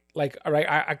 like all right,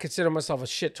 I consider myself a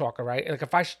shit talker, right? Like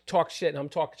if I talk shit and I'm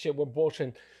talking shit, we're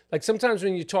bullshitting. Like sometimes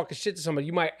when you're talking shit to somebody,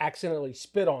 you might accidentally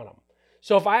spit on them.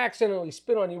 So if I accidentally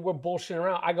spit on you, we're bullshitting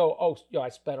around. I go, oh, I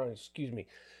spit on you, excuse me.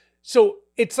 So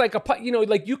it's like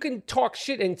like you can talk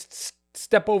shit and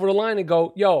step over the line and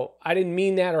go, yo, I didn't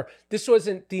mean that, or this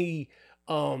wasn't the,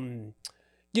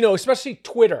 especially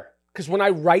Twitter. Because when I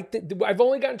write, I've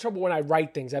only gotten in trouble when I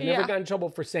write things. I've never gotten in trouble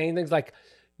for saying things like,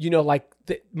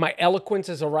 my eloquence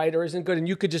as a writer isn't good. And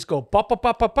you could just go, ba, ba,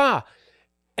 ba, ba, ba.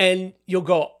 And you'll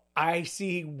go, I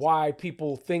see why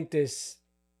people think this,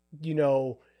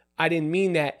 I didn't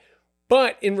mean that.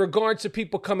 But in regards to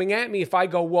people coming at me, if I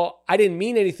go, well, I didn't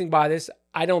mean anything by this,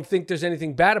 I don't think there's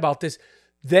anything bad about this,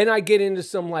 then I get into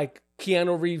some like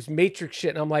Keanu Reeves Matrix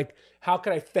shit. And I'm like, how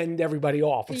can I fend everybody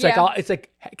off? It's like,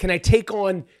 can I take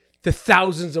on the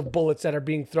thousands of bullets that are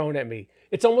being thrown at me?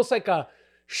 It's almost like a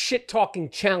shit talking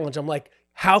challenge. I'm like,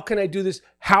 how can I do this?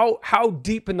 How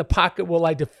deep in the pocket will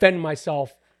I defend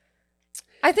myself?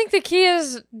 I think the key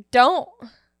is don't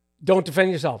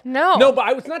defend yourself. No, but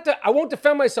I won't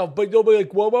defend myself, but you'll be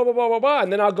like, whoa, whoa, whoa, whoa, whoa, whoa.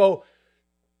 And then I'll go,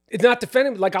 it's not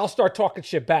defending, like I'll start talking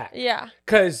shit back. Yeah.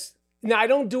 Cause now I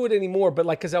don't do it anymore, but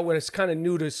like, cause I was kind of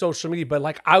new to social media, but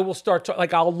like I will start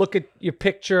like I'll look at your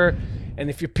picture, and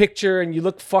if your picture and you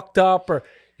look fucked up, or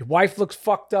your wife looks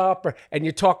fucked up, and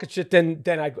you're talking shit, then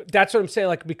I go, that's what I'm saying.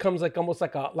 Like it becomes like almost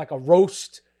like a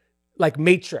roast, like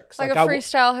Matrix, Like a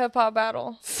freestyle hip hop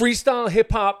battle. freestyle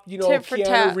hip hop, you know, Tit for Keanu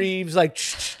tat. Reeves, like,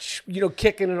 you know,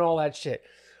 kicking and all that shit.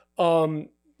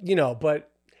 You know,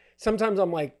 but sometimes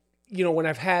I'm like, you know, when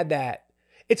I've had that,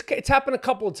 it's happened a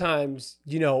couple of times,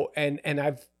 you know, and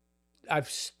I've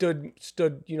stood,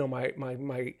 you know, my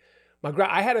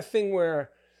ground. I had a thing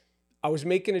where I was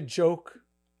making a joke.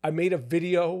 I made a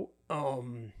video,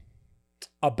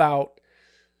 about,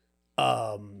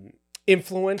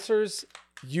 influencers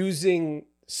using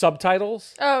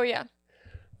subtitles. Oh, yeah.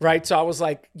 Right. So I was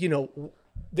like, you know,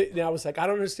 I was like, I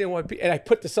don't understand why, and I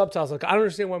put the subtitles, like, I don't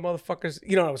understand why motherfuckers,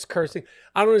 you know, I was cursing.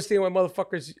 I don't understand why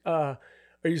motherfuckers are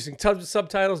using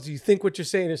subtitles. Do you think what you're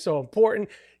saying is so important?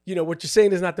 You know, what you're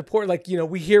saying is not important. Like, you know,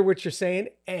 we hear what you're saying.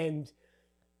 And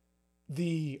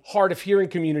the hard of hearing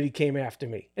community came after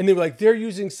me. And they were like, they're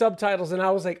using subtitles. And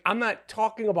I was like, I'm not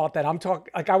talking about that. I'm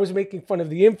talking, like, I was making fun of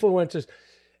the influencers.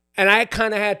 And I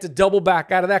kind of had to double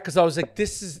back out of that because I was like,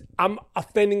 I'm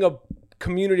offending a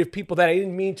community of people that I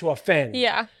didn't mean to offend.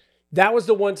 Yeah. That was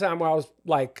the one time where I was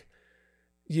like,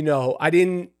 you know, I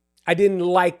didn't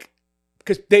like,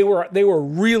 because they were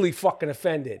really fucking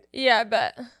offended. Yeah, I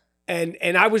bet.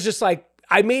 And I was just like,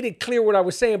 I made it clear what I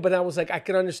was saying, but I was like, I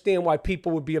can understand why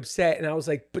people would be upset. And I was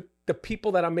like, but the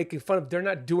people that I'm making fun of, they're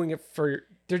not doing it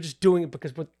they're just doing it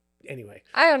because, but anyway.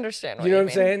 I understand what you know what I'm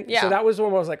mean. saying? Yeah. So that was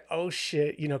when I was like, oh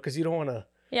shit, you know, because you don't want to.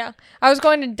 Yeah. I was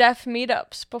going to deaf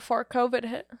meetups before COVID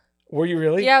hit. Were you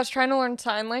really? Yeah, I was trying to learn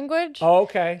sign language. Oh,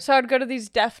 okay. So I'd go to these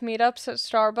deaf meetups at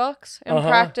Starbucks and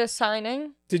practice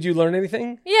signing. Did you learn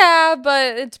anything? Yeah,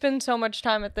 but it's been so much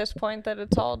time at this point that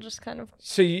it's all just kind of...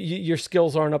 So your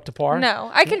skills aren't up to par?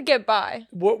 No, I could get by.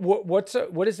 What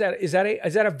is that? Is that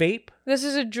a vape? This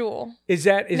is a Juul. Is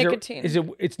nicotine.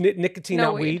 It's nicotine, No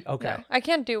not weed? Okay. No, I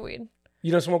can't do weed.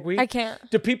 You don't smoke weed? I can't.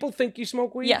 Do people think you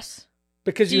smoke weed? Yes.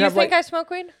 Because Do you have think like... I smoke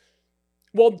weed?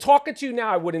 Well, talking to you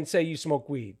now, I wouldn't say you smoke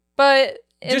weed. But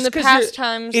in Just the 'cause past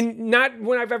times... not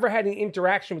when I've ever had any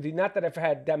interaction with you. Not that I've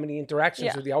had that many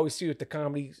interactions with you. I always see you at the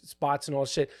comedy spots and all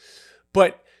shit.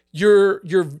 But your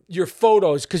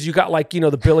photos, because you got like, you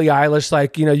know, the Billie Eilish,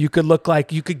 like, you know, you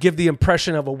could give the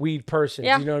impression of a weed person.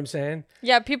 Yeah. You know what I'm saying?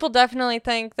 Yeah, people definitely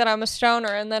think that I'm a stoner,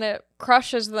 and then it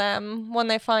crushes them when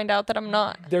they find out that I'm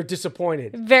not. They're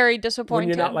disappointed. Very disappointed.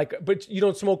 When you're not like, but you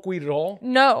don't smoke weed at all?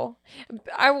 No.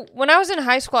 When I was in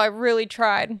high school, I really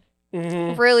tried.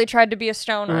 Really tried to be a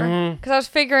stoner because I was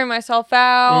figuring myself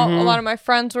out. A lot of my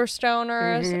friends were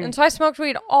stoners, and so I smoked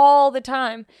weed all the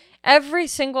time. Every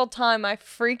single time I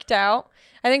freaked out.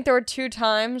 I think there were 2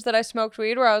 times that I smoked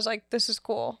weed where I was like, this is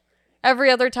cool.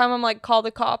 Every other time I'm like, call the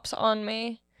cops on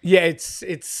me. Yeah, it's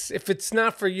if it's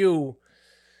not for you,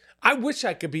 I wish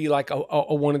I could be like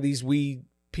a one of these weed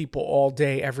people all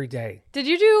day, every day. Did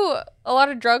you do a lot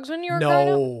of drugs when you were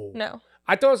growing up? No.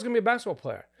 I thought I was gonna be a basketball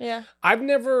player. Yeah. I've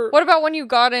never. What about when you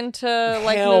got into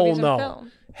like movies and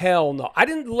film? Hell no. I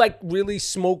didn't like really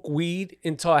smoke weed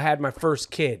until I had my first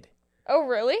kid. Oh,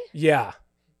 really? Yeah.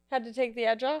 Had to take the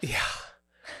edge off?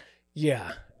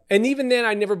 Yeah. And even then,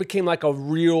 I never became like I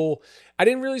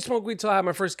didn't really smoke weed till I had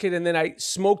my first kid. And then I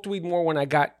smoked weed more when I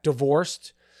got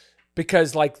divorced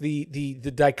because like the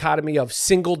dichotomy of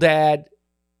single dad,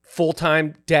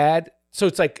 full-time dad. So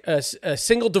it's like a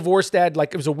single divorced dad,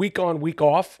 like it was a week on, week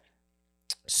off.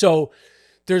 So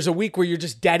there's a week where you're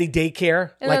just daddy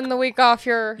daycare. And like, then the week off,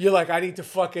 you're like, I need to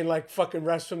fucking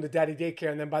rest from the daddy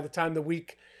daycare. And then by the time the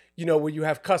week, you know, where you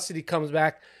have custody comes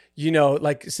back, you know,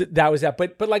 like so that was that.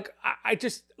 But like, I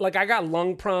just like, I got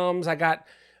lung problems. I got,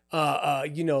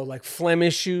 you know, like phlegm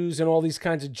issues and all these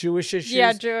kinds of Jewish issues.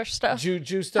 Yeah, Jewish stuff.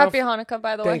 Jew stuff. Happy Hanukkah,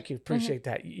 by the way. Thank you. Appreciate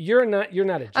that. You're not a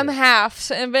Jew. I'm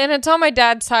half, and it's on my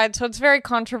dad's side, so it's very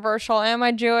controversial. Am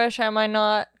I Jewish? Am I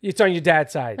not? It's on your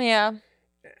dad's side. Yeah.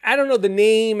 I don't know the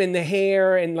name and the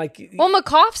hair and like. Well,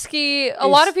 Makovsky, a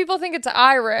lot of people think it's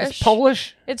Irish. It's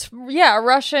Polish? It's, yeah,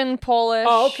 Russian, Polish.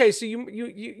 Oh, okay. So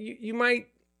you might.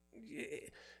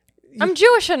 I'm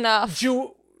Jewish enough.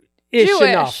 Jewish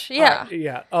enough. Yeah.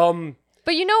 Yeah.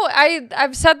 But you know,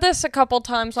 I've said this a couple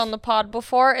times on the pod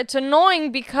before. It's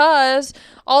annoying because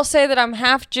I'll say that I'm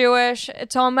half Jewish.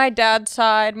 It's on my dad's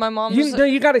side. My mom's...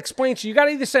 You got to explain. So you got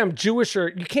to either say I'm Jewish or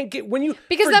you can't get...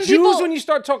 Because for then Jews, people... when you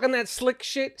start talking that slick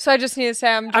shit... So I just need to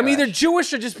say I'm Jewish. I'm either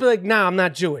Jewish or just be like, nah, I'm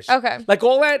not Jewish. Okay. Like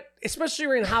all that especially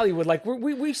you're in Hollywood, like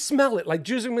we smell it. Like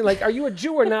Jews are gonna be like, are you a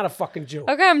Jew or not a fucking Jew?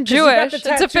 Okay, I'm 'Cause you got Jewish. the It's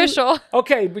tattoo. official.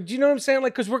 Okay, but you know what I'm saying?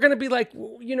 Like, because we're gonna be like,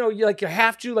 you know, you're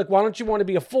half Jew. Like, why don't you want to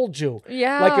be a full Jew?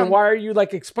 Yeah. Like, and why are you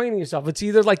like explaining yourself? It's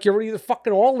either like you're either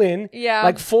fucking all in, Yeah.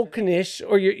 like full knish,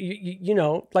 or you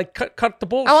know, like cut the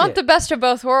bullshit. I want the best of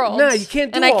both worlds. No, you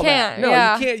can't do and all I can't. that. No,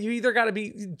 yeah. you can't. You either got to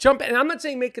be jump. And I'm not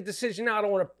saying make a decision now. I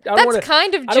don't want to. That's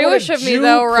kind of Jewish of me,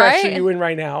 though, Pressure right? you in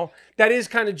right now. That is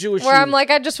kind of Jewish. Where I'm like,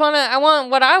 I want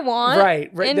what I want.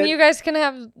 Right. And that- you guys can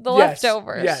have the yes,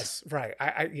 leftovers. Yes, right.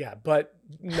 Yeah, but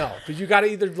no. But you got to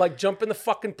either like jump in the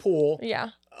fucking pool, Yeah.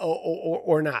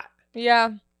 or not.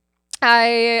 Yeah.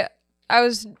 I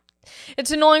was. It's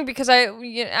annoying because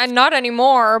I'm not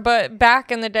anymore, but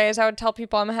back in the days, I would tell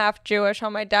people I'm half Jewish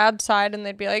on my dad's side, and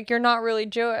they'd be like, "You're not really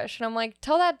Jewish," and I'm like,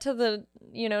 "Tell that to the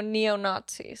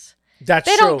neo-Nazis. That's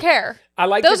They true. don't care. I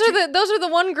like Those that are those are the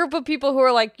one group of people who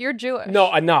are like, you're Jewish."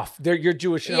 No, enough. You're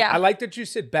Jewish enough. Yeah. I like that you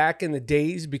said back in the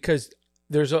days because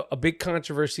there's a big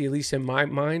controversy, at least in my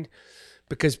mind,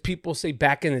 because people say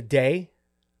back in the day.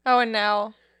 Oh, and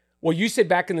now. Well, you say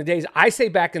back in the days. I say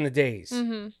back in the days.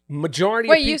 Mm-hmm. Majority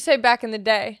Wait, of you say back in the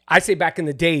day. I say back in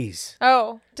the days.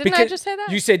 Oh, didn't I Because just say that?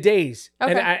 You said days.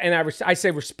 Okay. I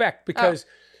say respect because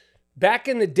back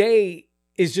in the day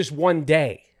is just one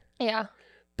day. Yeah.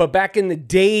 But back in the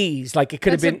days, like it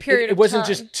could have That's a been, period it of wasn't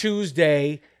time. just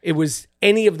Tuesday. It was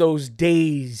any of those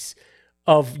days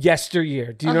of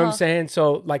yesteryear. Do you know what I'm Uh-huh. saying?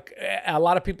 So like a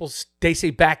lot of people, they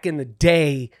say back in the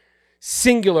day,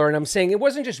 singular. And I'm saying it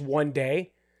wasn't just one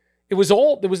day. It was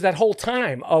that whole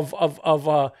time of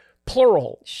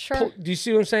plural. Sure. Do you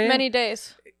see what I'm saying? Many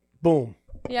days. Boom.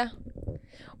 Yeah.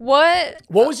 What?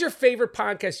 What was your favorite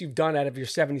podcast you've done out of your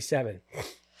 77? Oh,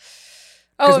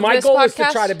 Because of my this goal is to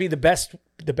podcast? try to be the best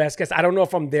guest. I don't know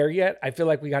if I'm there yet. I feel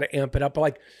like we got to amp it up.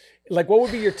 But like what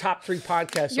would be your top 3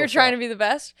 podcasts? You're trying to be the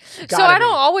best. So Gotta I be.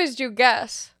 don't always do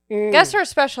guests. Guests are a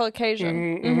special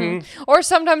occasion. Mm-hmm. Or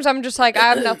sometimes I'm just like, I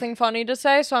have nothing funny to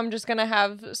say, so I'm just going to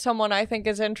have someone I think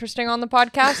is interesting on the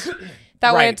podcast.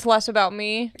 That way Right. it's less about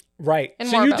me. Right. And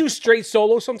So more you about- do straight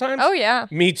solo sometimes? Oh, yeah.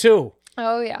 Me too.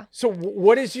 Oh, yeah. So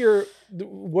what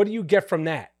do you get from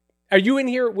that? Are you in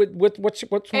here with what's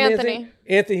from Anthony.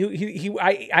 Anthony,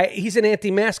 he's an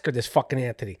anti-masker, this fucking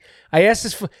Anthony. I asked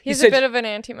this. He's a bit of an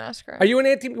anti-masker. Are you an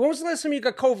anti? When was the last time you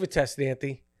got COVID tested,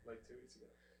 Anthony? Like 2 weeks ago.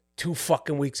 2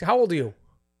 fucking weeks. How old are you?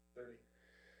 30.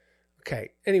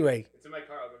 Okay. Anyway. It's in my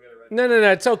car. I'll go get it right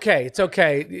No. It's okay. It's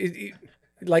okay.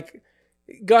 Like,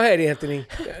 go ahead, Anthony.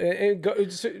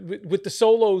 With the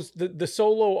solos, the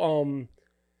solo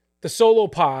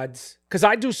pods, because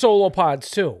I do solo pods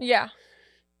too. Yeah.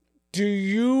 Do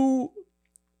you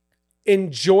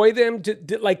enjoy them?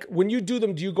 Like when you do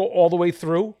them, do you go all the way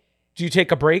through? Do you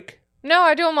take a break? No,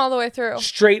 I do them all the way through.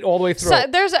 Straight all the way through. So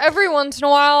there's every once in a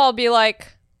while I'll be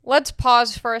like, let's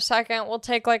pause for a second. We'll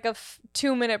take like a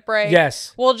 2-minute break.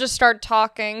 Yes. We'll just start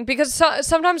talking because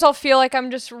sometimes I'll feel like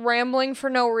I'm just rambling for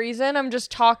no reason. I'm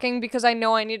just talking because I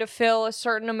know I need to fill a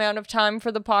certain amount of time for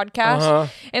the podcast. Uh-huh.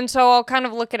 And so I'll kind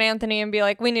of look at Anthony and be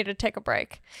like, we need to take a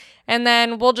break. And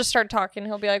then we'll just start talking.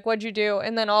 He'll be like, what'd you do?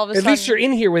 And then all of a At sudden. least you're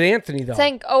in here with Anthony though.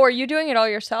 Oh, are you doing it all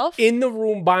yourself? In the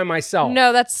room by myself.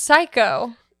 No, that's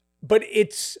psycho. But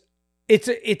it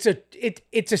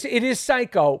is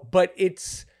psycho, but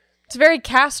it's very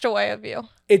Castaway of you.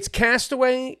 It's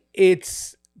Castaway.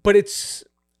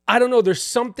 I don't know. There's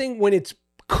something when it's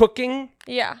cooking.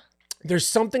 Yeah. There's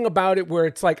something about it where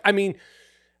it's like, I mean,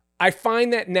 I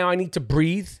find that now I need to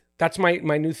breathe. That's my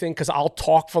new thing. Cause I'll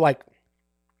talk for like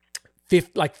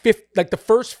the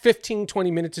first 15,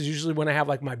 20 minutes is usually when I have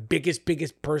like my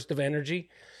biggest burst of energy.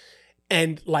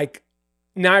 And like,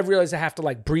 now I realize I have to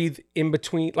like breathe in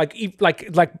between,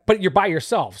 but you're by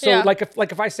yourself. So Yeah.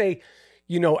 if I say,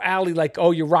 you know, Allie, like,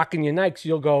 oh, you're rocking your Nikes,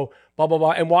 you'll go blah, blah,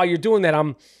 blah. And while you're doing that,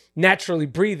 I'm naturally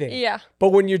breathing. Yeah. But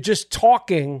when you're just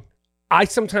talking, I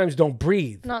sometimes don't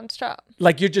breathe. Nonstop.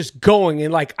 Like you're just going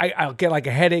and like, I'll get like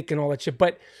a headache and all that shit.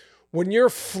 But when you're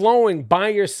flowing by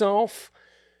yourself,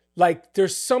 like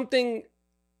there's something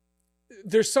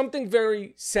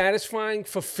very satisfying,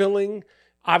 fulfilling,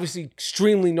 obviously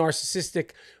extremely narcissistic,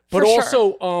 but For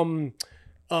also,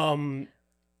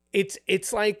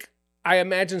 it's like, I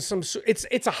imagine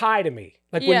it's a high to me.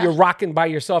 Like when Yeah. you're rocking by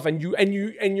yourself and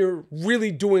you're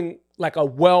really doing like a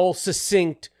well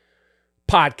succinct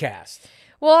podcast.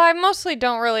 Well, I mostly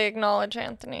don't really acknowledge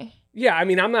Anthony. Yeah, I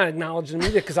mean, I'm not acknowledging him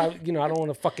either because I don't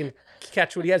want to fucking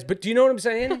catch what he has. But do you know what I'm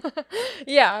saying?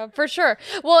 Yeah, for sure.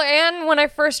 Well, and when I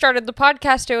first started the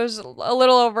podcast, it was a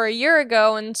little over a year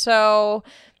ago. And so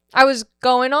I was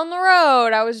going on the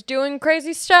road. I was doing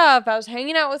crazy stuff. I was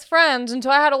hanging out with friends. And so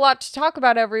I had a lot to talk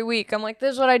about every week. I'm like,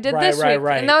 this is what I did this week.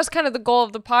 Right. And that was kind of the goal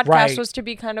of the podcast Right. was to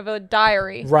be kind of a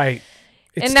diary. Right.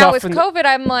 It's and now tough with COVID,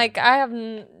 I'm like, I have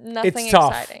nothing It's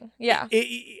tough. exciting. Yeah.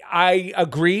 I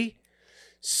agree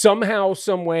somehow,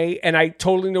 some way. And I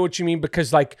totally know what you mean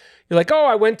because like, you're like, oh,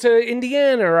 I went to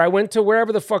Indiana or I went to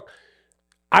wherever the fuck.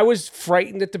 I was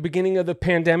frightened at the beginning of the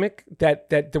pandemic that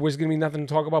there was going to be nothing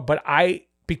to talk about. But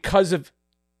because of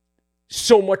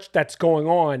so much that's going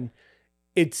on,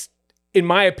 it's, in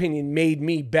my opinion, made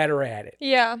me better at it.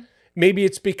 Yeah. Maybe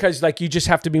it's because like you just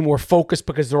have to be more focused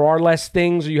because there are less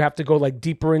things, or you have to go like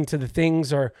deeper into the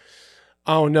things, or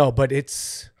I don't know. But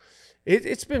it's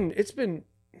been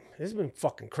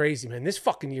fucking crazy, man. This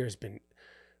fucking year has been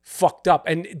fucked up,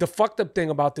 and the fucked up thing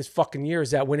about this fucking year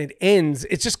is that when it ends,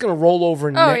 it's just gonna roll over.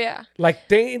 Yeah. Like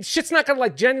shit's not gonna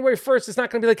like January 1st. It's not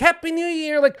gonna be like Happy New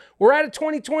Year. Like we're out of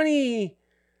 2020.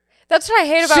 That's what I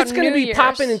hate about Shit's gonna New be Year's.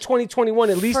 popping in 2021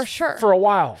 at least For sure. for a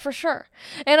while. For sure.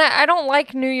 And I don't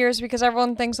like New Year's because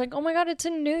everyone thinks like, oh my God, it's a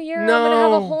new year. I'm going to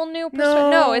have a whole new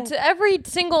perspective. No, it's every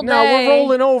single day. No, we're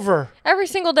rolling over. Every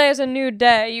single day is a new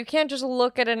day. You can't just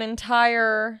look at an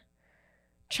entire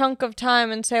chunk of time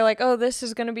and say like, oh, this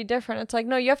is going to be different. It's like,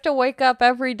 no, you have to wake up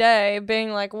every day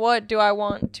being like, what do I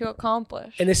want to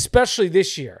accomplish? And especially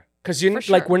this year. Because you're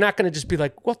For like, sure. we're not going to just be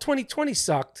like, well, 2020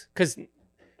 sucked. Because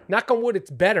knock on wood, it's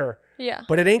better. Yeah.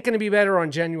 But it ain't going to be better on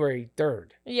January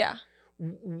 3rd. Yeah.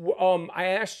 I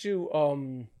asked you,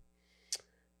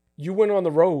 you went on the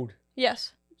road.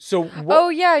 Yes. So Oh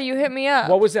yeah, you hit me up.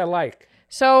 what was that like?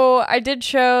 So I did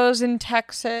shows in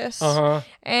Texas. Uh-huh.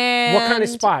 And What kind of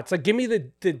spots? Like, give me the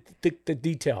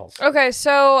details. Okay,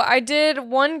 so I did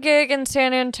one gig in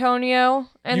San Antonio,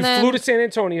 and You then flew to San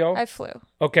Antonio. I flew.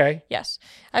 Okay. Yes,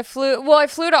 I flew. Well, I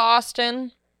flew to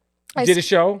Austin. I Did a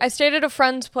show? I stayed at a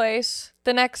friend's place.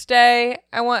 The next day,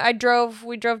 we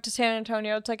drove to San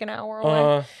Antonio. It's like an hour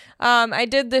away. I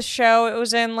did this show. It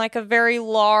was in like a very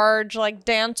large, like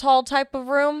dance hall type of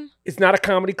room. It's not a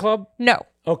comedy club? No,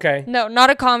 Okay. not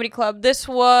a comedy club. This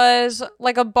was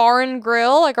like a bar and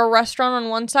grill, like a restaurant on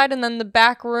one side, and then the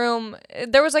back room,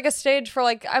 there was like a stage for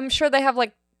like, I'm sure they have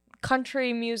like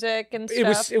country music and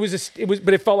stuff. It was,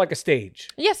 but it felt like a stage.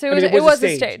 Yes, I mean, it was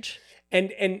a stage.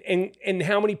 And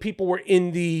how many people were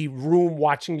in the room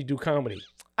watching you do comedy?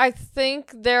 I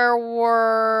think there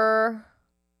were.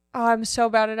 Oh, I'm so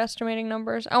bad at estimating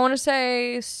numbers. I want to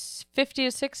say 50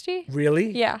 to 60. Really?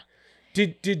 Yeah.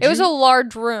 It was a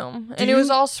large room, and it was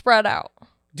all spread out.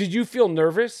 Did you feel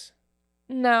nervous?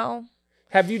 No.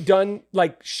 Have you done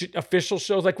like official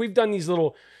shows? Like we've done these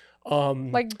little,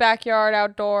 Like backyard,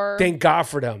 outdoor. thank God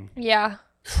for them. Yeah.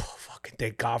 Fucking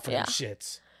thank God for Yeah. them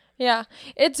shits. Yeah.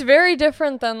 It's very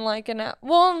different than like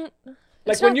well.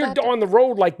 Like it's when not you're that on the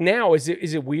road, like now, is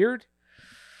it weird?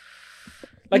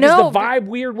 Like No, is the vibe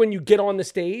weird when you get on the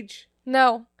stage?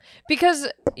 No, because,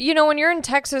 when you're in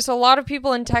Texas, a lot of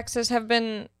people in Texas have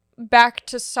been back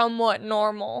to somewhat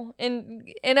normal. In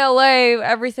LA,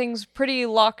 everything's pretty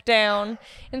locked down.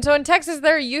 And so in Texas,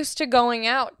 they're used to going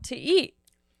out to eat.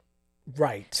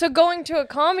 Right. So going to a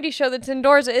comedy show that's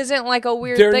indoors isn't like a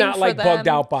weird They're thing not for like them. bugged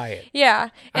out by it. Yeah.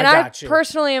 And I I got you.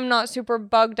 personally am not super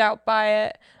bugged out by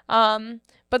it.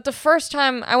 But the first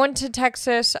time I went to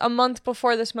Texas a month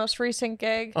before this most recent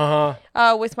gig,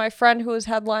 with my friend who was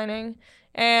headlining,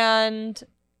 and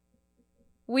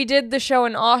we did the show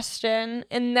in Austin,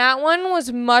 and that one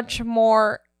was much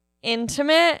more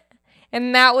intimate.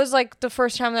 And that was like the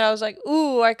first time that I was like,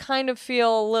 ooh, I kind of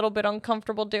feel a little bit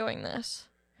uncomfortable doing this.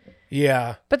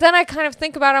 Yeah. But then I kind of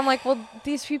think about it, I'm like, well,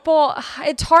 these people,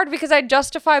 it's hard because I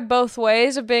justify both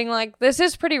ways of being like, this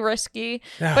is pretty risky.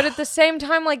 But at the same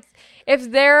time, like,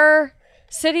 if their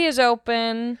city is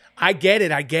open. I get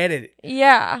it.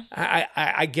 Yeah.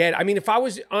 I get it. I mean, if I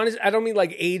was honest, I don't mean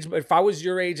like age, but if I was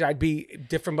your age, I'd be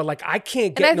different. But like, I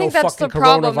can't get And I think that's the fucking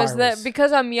problem coronavirus. is that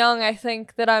because I'm young, I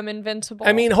think that I'm invincible.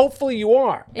 I mean, hopefully you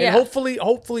are. And Yeah.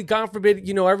 hopefully, God forbid,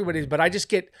 everybody is. But I just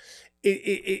get,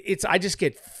 I just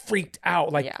get freaked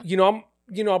out. Like, Yeah.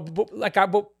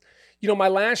 my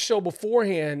last show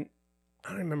beforehand, I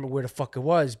don't remember where the fuck it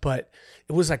was, but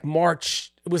it was like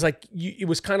March. It was like, it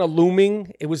was kind of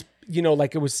looming. It was,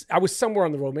 I was somewhere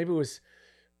on the road. Maybe it was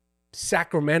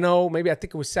Sacramento. Maybe I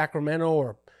think it was Sacramento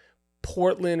or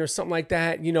Portland or something like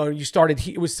that. You started,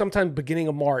 it was sometime beginning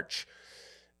of March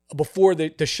before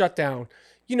the shutdown.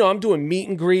 I'm doing meet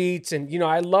and greets and,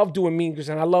 I love doing meet and greets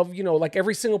and I love, like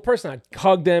every single person, I'd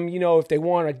hug them, if they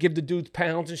want, I'd give the dudes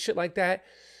pounds and shit like that.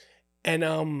 And,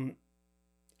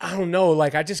 I don't know,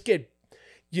 like I just get,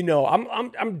 you know, I'm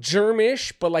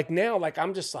germish, but like now, like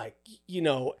I'm just like, you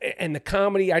know, and the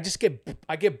comedy, I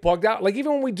get bugged out. Like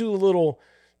even when we do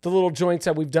the little joints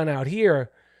that we've done out here,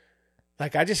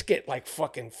 like I just get like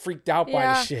fucking freaked out by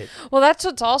the shit. Well, that's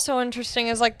what's also interesting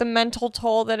is like the mental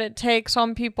toll that it takes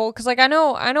on people. Cause like I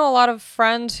know a lot of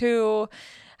friends who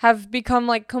have become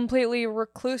like completely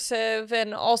reclusive,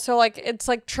 and also like it's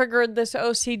like triggered this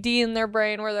OCD in their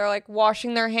brain where they're like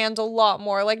washing their hands a lot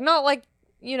more. Like not like,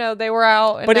 you know, they were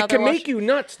out. And but it can make you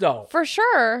nuts though. For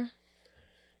sure.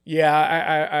 Yeah,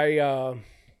 I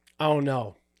don't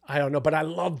know. But I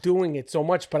love doing it so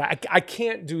much, but I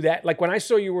can't do that. Like when I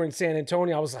saw you were in San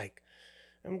Antonio, I was like,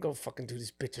 I'm gonna go fucking do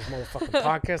this bitch's motherfucking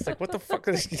podcast. Like, what the fuck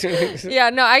is he doing? Yeah,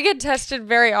 no, I get tested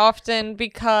very often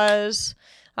because,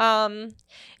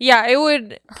 it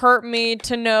would hurt me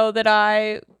to know that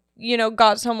I, you know,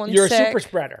 got someone You're sick. a super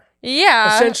spreader.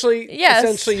 Yeah. Essentially,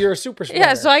 you're a super spreader.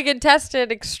 Yeah, so I get tested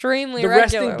extremely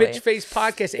regularly. The Resting Bitch Face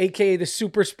Podcast, aka the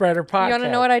Super Spreader Podcast. You want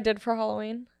to know what I did for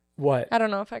Halloween? What? I don't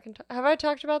know if I can. Have I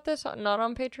talked about this? Not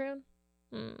on Patreon?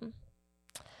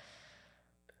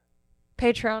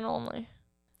 Patreon only.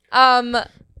 I'm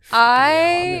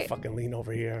gonna fucking lean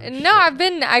over here. No,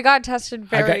 I got tested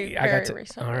very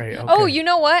recently. All right. Okay. Oh, you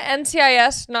know what?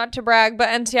 NCIS, not to brag, but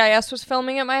NCIS was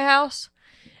filming at my house.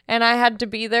 And I had to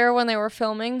be there when they were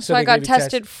filming. So I got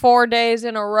tested 4 days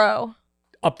in a row.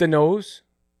 Up the nose?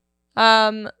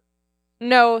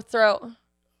 No, throat.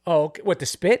 Oh, okay. What, the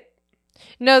spit?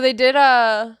 No, they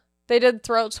did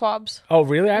throat swabs. Oh,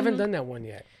 really? I haven't done that one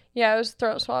yet. Yeah, it was a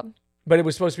throat swab. But it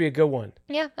was supposed to be a good one.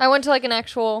 Yeah, I went to like an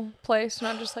actual place,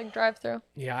 not just like drive through.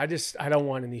 Yeah, I don't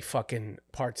want any fucking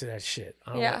parts of that shit.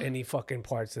 I don't want any fucking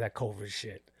parts of that COVID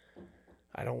shit.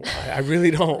 I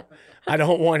really don't. I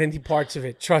don't want any parts of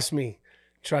it. Trust me.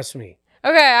 Okay,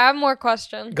 I have more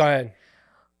questions. Go ahead.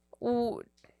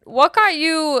 What got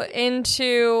you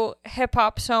into hip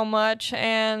hop so much,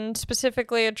 and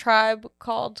specifically a tribe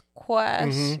called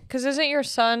Quest? Because isn't your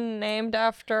son named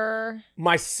after?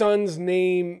 My son's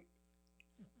name.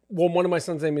 Well, one of my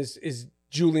son's name is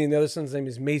Julian. The other son's name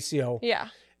is Maceo. Yeah.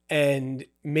 And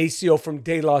Maceo from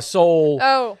De La Soul.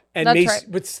 Oh, and that's right.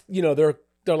 But you know they're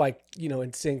like, you know,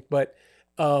 in sync. But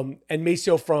and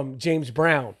Maceo from James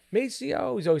Brown.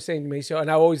 Maceo. He's always saying Maceo,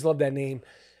 and I always love that name.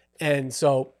 And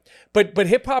so, but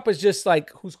hip hop is just like,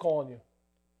 who's calling you?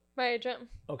 My agent.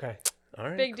 Okay. All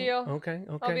right. Big deal. Okay.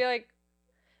 I'll be like,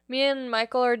 me and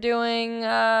Michael are doing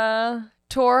a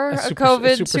super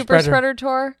COVID super spreader. spreader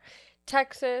tour,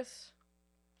 Texas.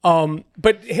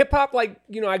 But hip hop, like,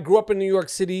 you know, I grew up in New York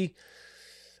City.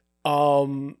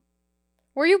 Were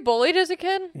you bullied as a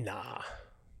kid? Nah.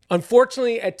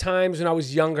 Unfortunately, at times when I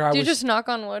was younger, Did you just knock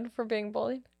on wood for being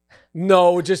bullied?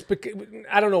 No, just because,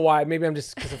 I don't know why. Maybe I'm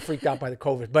just because I'm freaked out by the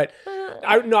COVID. But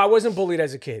I wasn't bullied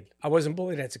as a kid. I wasn't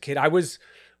I was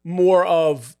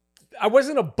I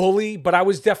wasn't a bully, but I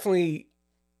was definitely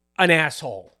an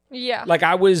asshole. Yeah. Like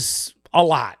I was a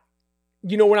lot,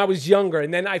 you know, when I was younger.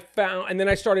 And then I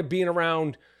started being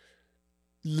around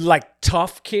like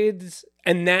tough kids,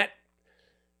 and that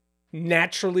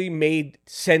naturally made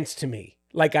sense to me.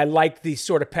 Like I like the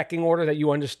sort of pecking order that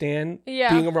you understand.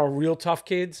 Yeah. Being around real tough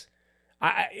kids.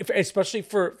 Especially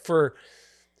for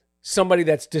somebody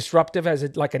that's disruptive,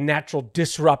 as like a natural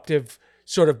disruptive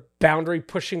sort of boundary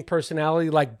pushing personality,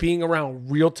 like being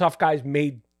around real tough guys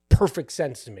made perfect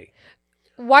sense to me.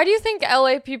 Why do you think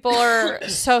LA people are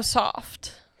so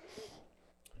soft?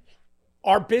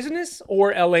 Our business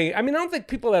or LA? I mean, I don't think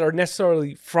people that are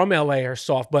necessarily from LA are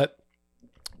soft, but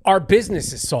our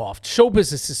business is soft. Show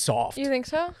business is soft. You think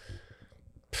so?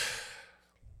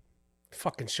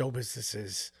 Fucking show business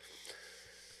is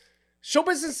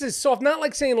soft. Not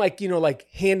like saying like, you know, like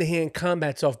hand-to-hand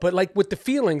combat soft, but like with the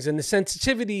feelings and the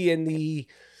sensitivity and the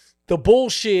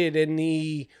bullshit and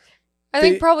I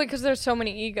think probably because there's so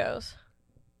many egos.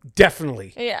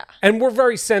 Definitely. Yeah. And we're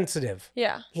very sensitive.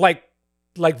 Yeah. Like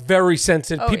very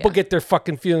sensitive. Oh, People yeah. get their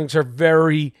fucking feelings hurt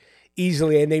very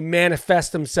easily, and they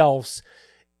manifest themselves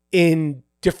in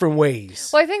different ways.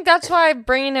 Well, I think that's why,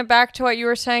 bringing it back to what you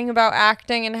were saying about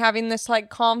acting and having this like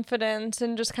confidence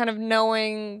and just kind of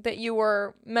knowing that you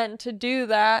were meant to do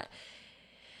that.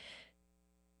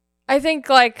 I think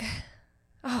like,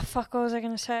 oh fuck, what was I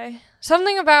gonna say?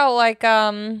 Something about like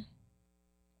I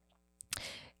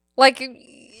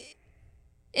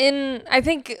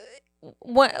think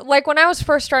when I was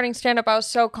first starting stand up, I was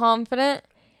so confident.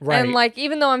 Right. And like,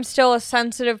 even though I'm still a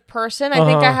sensitive person, I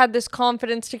think I had this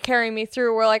confidence to carry me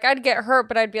through, where like I'd get hurt,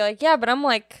 but I'd be like, yeah, but I'm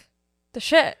like the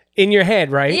shit. In your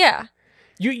head, right? Yeah.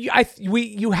 You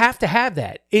have to have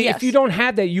that. Yes. If you don't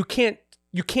have that, you can't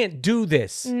do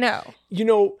this. No. You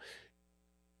know,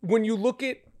 when you look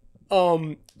at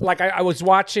like I was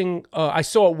watching, I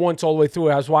saw it once all the way through.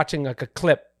 I was watching like a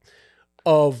clip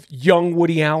of young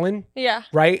Woody Allen, Yeah.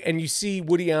 right? And you see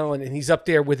Woody Allen, and he's up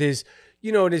there with his,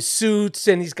 you know, in his suits,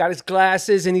 and he's got his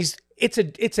glasses, and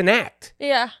it's an act.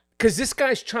 Yeah. Because this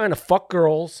guy's trying to fuck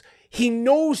girls. He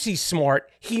knows he's smart.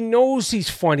 He knows he's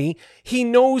funny. He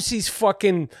knows he's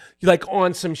fucking like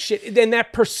on some shit. And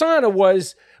that persona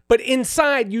was, but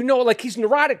inside, you know, like he's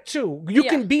neurotic too. You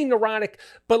can be neurotic,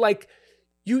 but like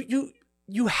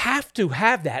you have to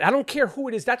have that. I don't care who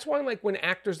it is. That's why like when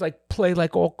actors like play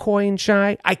like all coy and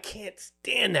shy, I can't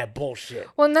stand that bullshit.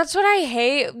 Well, and that's what I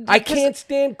hate. I can't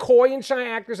stand coy and shy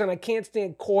actors, and I can't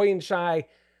stand coy and shy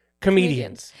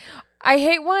comedians. I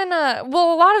hate when,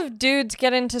 well, a lot of dudes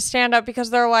get into stand-up because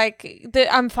they're like,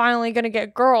 I'm finally going to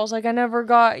get girls. Like, I never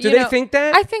got, Do they think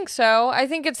that? I think so. I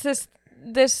think it's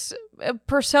this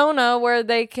persona where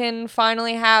they can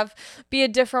finally be a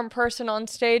different person on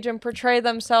stage and portray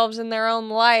themselves in their own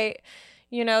light,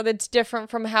 you know, that's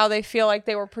different from how they feel like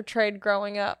they were portrayed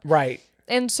growing up. Right.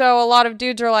 And so a lot of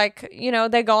dudes are like, you know,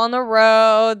 they go on the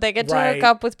road, they get to hook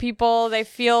up with people, they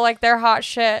feel like they're hot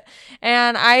shit.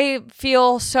 And I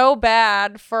feel so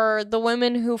bad for the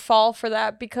women who fall for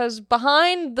that, because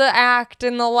behind the act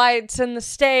and the lights and the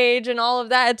stage and all of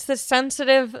that, it's this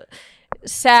sensitive,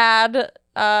 sad,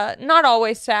 not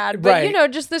always sad, but you know,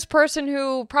 just this person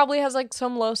who probably has like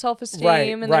some low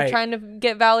self-esteem and they're trying to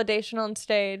get validation on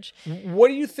stage. What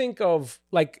do you think of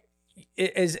like,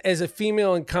 as a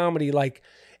female in comedy, like,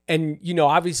 and you know,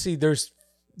 obviously there's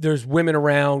women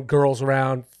around, girls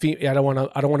around. I don't want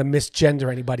to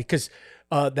misgender anybody, because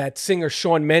that singer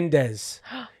Shawn Mendes,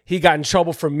 he got in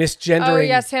trouble for misgendering. Oh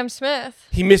yeah, Sam Smith.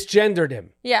 He misgendered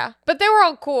him. Yeah, but they were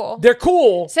all cool. They're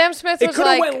cool. Sam Smith was it could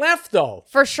have went left though.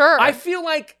 For sure. I feel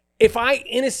like if I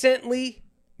innocently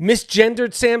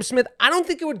misgendered Sam Smith, I don't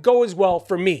think it would go as well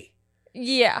for me.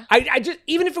 Yeah. I just,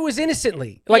 even if it was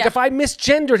innocently, like if I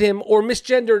misgendered him or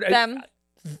misgendered them.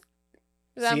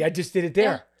 See, I just did it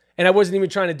there. And I wasn't even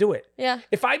trying to do it. Yeah.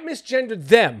 If I misgendered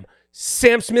them,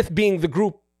 Sam Smith being the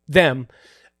group them,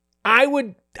 I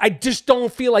just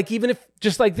don't feel like, even if,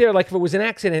 just like there, like if it was an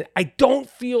accident, I don't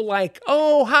feel like,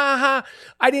 oh, ha, ha,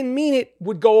 I didn't mean it,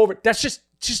 would go over. That's just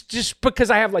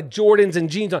because I have like Jordans and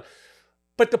jeans on.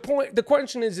 But the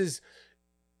question is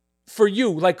for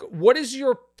you, like, what is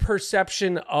your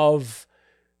perception of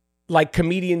like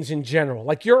comedians in general?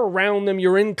 Like, you're around them,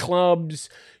 you're in clubs,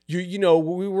 you know,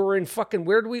 we were in fucking,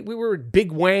 where did we were at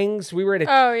Big Wangs. We were at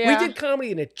we did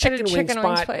comedy in a chicken wing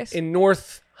spot in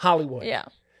North Hollywood. Yeah.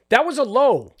 That was a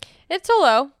low. It's a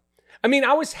low. I mean,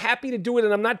 I was happy to do it,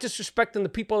 and I'm not disrespecting the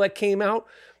people that came out,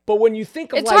 but when you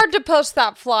think of it's hard to post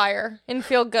that flyer and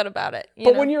feel good about it.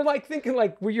 But when you're like thinking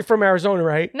like, well, you're from Arizona,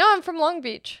 right? No, I'm from Long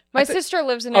Beach. My sister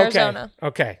lives in Arizona.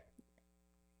 Okay.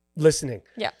 Listening.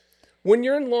 Yeah. When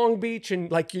you're in Long Beach and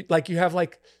like you have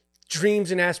like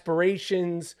dreams and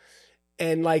aspirations,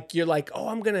 and like you're like, oh,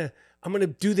 I'm gonna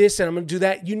do this and I'm gonna do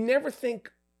that. You never think,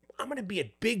 I'm gonna be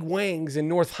at Big Wangs in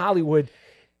North Hollywood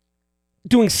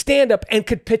doing stand-up and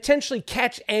could potentially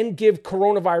catch and give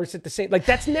coronavirus at the same, like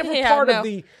that's never part of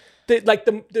the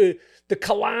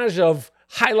collage of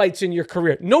highlights in your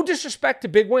career. No disrespect to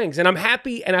Big Wangs, and I'm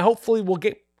happy, and I hopefully will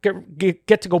get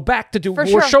to go back to do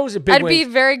more shows at Big Wangs. I'd be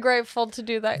very grateful to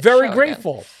do that. Very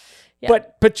grateful. Yeah.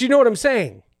 But you know what I'm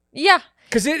saying? Yeah.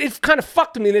 Because it kind of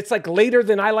fucked me, and it's like later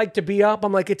than I like to be up.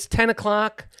 I'm like, it's 10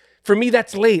 o'clock. For me,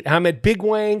 that's late. I'm at Big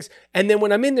Wangs, and then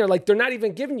when I'm in there, like they're not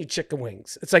even giving you chicken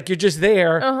wings. It's like you're just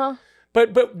there. Uh-huh.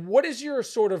 But what is your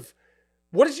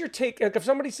take? Like if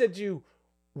somebody said to you,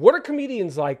 what are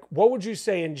comedians like? What would you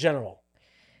say in general?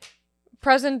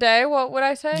 Present day, what would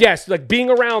I say? Yes, like being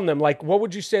around them. Like, what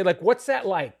would you say? Like, what's that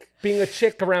like? Being a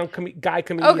chick around guy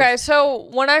comedians. Okay, so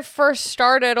when I first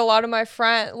started, a lot of my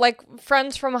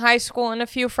friends from high school and a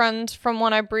few friends from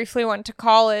when I briefly went to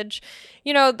college,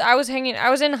 you know, I was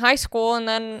in high school, and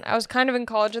then I was kind of in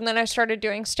college, and then I started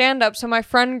doing stand-up. So my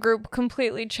friend group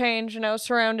completely changed, and I was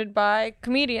surrounded by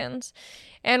comedians.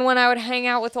 And when I would hang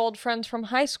out with old friends from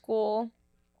high school,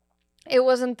 it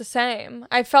wasn't the same.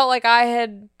 I felt like I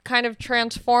had kind of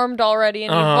transformed already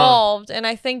and evolved. And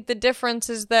I think the difference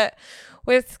is that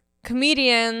with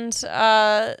comedians,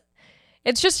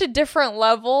 it's just a different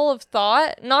level of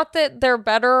thought. Not that they're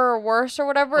better or worse or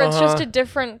whatever. It's just a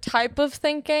different type of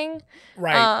thinking.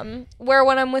 Right. Where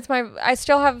when I'm with I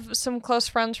still have some close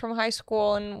friends from high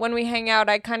school, and when we hang out,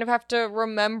 I kind of have to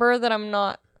remember that I'm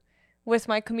not with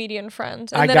my comedian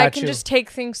friends. And then I can just take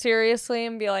things seriously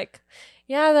and be like,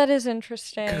 yeah, that is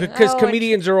interesting. Because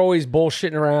comedians are always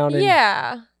bullshitting around. And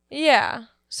yeah.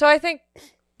 So I think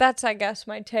that's, I guess,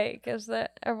 my take, is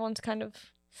that everyone's kind of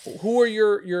Who are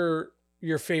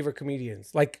your favorite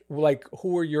comedians? Like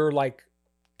who are your like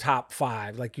top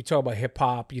 5? Like you talk about hip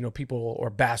hop, you know, people, or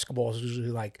basketball is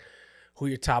usually like who are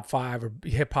your top 5, or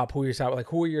hip hop, who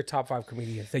are your top 5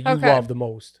 comedians that you love the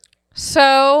most?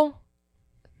 So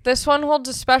this one holds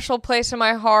a special place in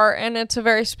my heart, and it's a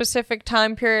very specific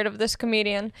time period of this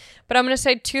comedian. But I'm going to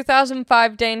say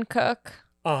 2005 Dane Cook.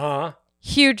 Uh-huh.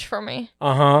 Huge for me.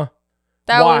 Uh-huh.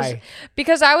 That Why? was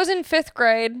because I was in 5th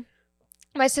grade.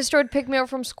 My sister would pick me up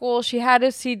from school. She had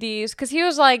his CDs because he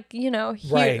was like, you know,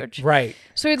 huge. Right.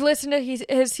 So we'd listen to his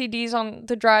CDs on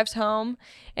the drives home,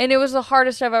 and it was the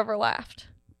hardest I've ever laughed.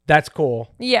 That's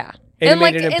cool. Yeah. It made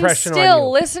like, an impression and still on you.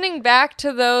 listening back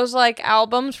to those like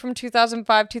albums from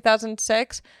 2005,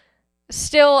 2006,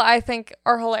 still I think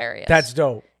are hilarious. That's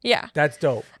dope. Yeah. That's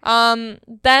dope.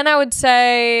 Then I would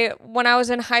say when I was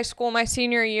in high school, my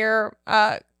senior year,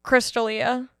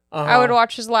 Crystalia. I would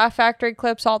watch his Laugh Factory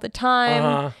clips all the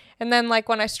time. And then like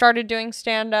when I started doing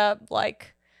stand up,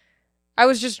 like I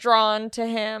was just drawn to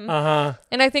him.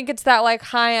 And I think it's that like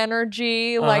high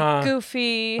energy, like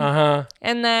goofy.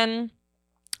 And then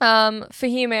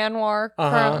Fahim Anwar,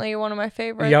 currently one of my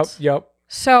favorites. Yep.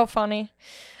 So funny.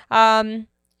 And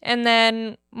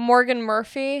then Morgan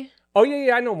Murphy. Oh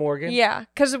yeah, I know Morgan. Yeah,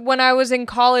 because when I was in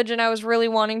college and I was really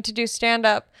wanting to do stand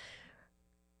up,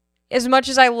 as much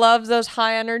as I love those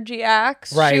high energy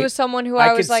acts, right. she was someone who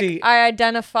I was like, I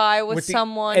identify with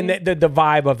someone. And the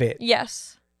vibe of it.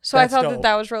 Yes. So That's I thought dope.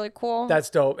 that was really cool. That's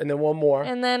dope. And then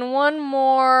one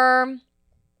more.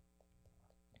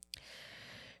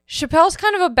 Chappelle's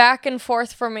kind of a back and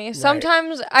forth for me.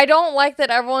 Sometimes I don't like that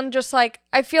everyone just like,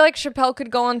 I feel like Chappelle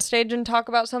could go on stage and talk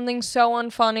about something so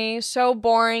unfunny, so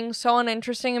boring, so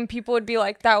uninteresting, and people would be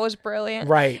like, that was brilliant.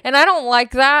 Right. And I don't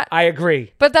like that. I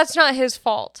agree. But that's not his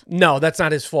fault. No, that's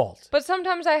not his fault. But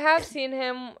sometimes I have seen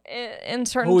him in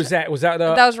certain... Who was that? Was that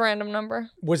that was a random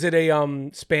number. Was it a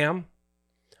spam?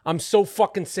 I'm so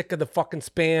fucking sick of the fucking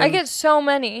spam. I get so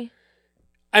many.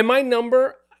 And my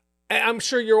number, I'm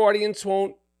sure your audience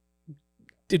won't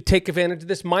take advantage of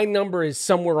this. My number is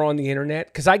somewhere on the internet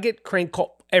because I get crank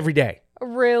call every day.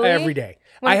 Really? Every day.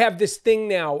 I have this thing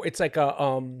now. It's like a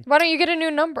Why don't you get a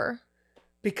new number?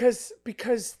 Because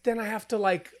then I have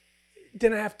to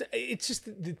it's just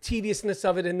the tediousness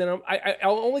of it, and then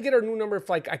I'll only get a new number if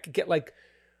like I could get like,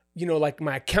 you know, like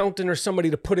my accountant or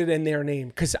somebody to put it in their name,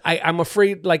 because I'm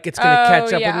afraid like it's gonna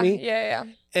catch up with me. Yeah.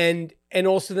 And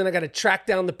also then I got to track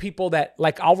down the people that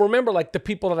like, I'll remember like the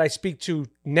people that I speak to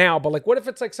now, but like what if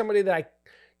it's like somebody that I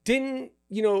didn't,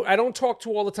 you know, I don't talk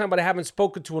to all the time, but I haven't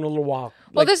spoken to in a little while.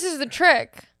 Well, this is the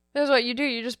trick. This is what you do.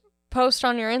 You just post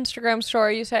on your Instagram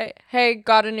story. You say, hey,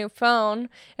 got a new phone.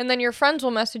 And then your friends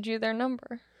will message you their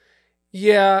number.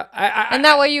 Yeah. And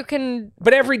that way you can...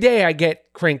 But every day I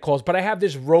get crank calls, but I have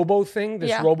this robo thing,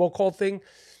 robocall thing.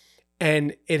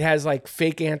 And it has like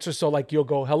fake answers. So like you'll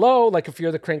go, hello, like if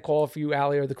you're the crank caller, if you,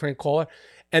 Allie, are the crank caller.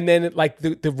 And then it, like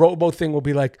the robo thing will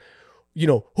be like, you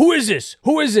know, who is this?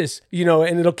 Who is this? You know,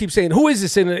 and it'll keep saying, who is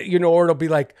this? And, you know, or it'll be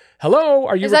like, hello,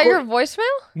 are you Is that your voicemail?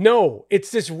 No, it's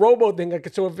this robo thing. Like,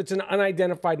 so if it's an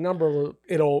unidentified number,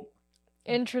 it'll...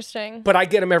 Interesting. But I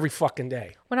get them every fucking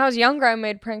day. When I was younger, I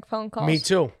made prank phone calls. Me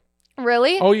too.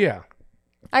 Really? Oh, yeah.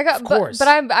 Of course. But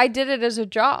I did it as a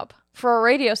job for a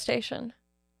radio station.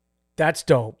 That's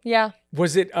dope. Yeah.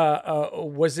 Was it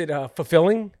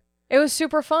fulfilling? It was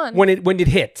super fun. When it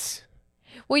hits.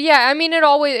 Well, yeah, I mean,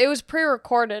 it was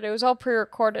pre-recorded. It was all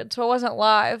pre-recorded, so it wasn't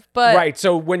live. But right,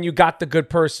 so when you got the good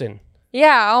person.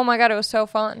 Yeah, oh my God, it was so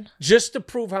fun. Just to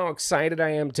prove how excited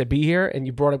I am to be here, and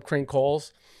you brought up crank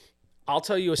calls, I'll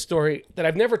tell you a story that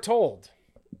I've never told,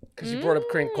 because you brought up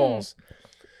crank calls.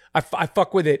 I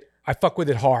fuck with it. I fuck with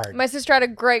it hard. My sister had a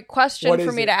great question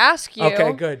for me to ask you.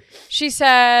 Okay, good. She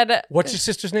said... What's your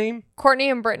sister's name? Courtney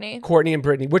and Brittany. Courtney and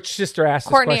Brittany. Which sister asked this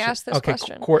question? Courtney asked this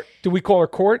question. Do we call her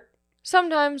Court?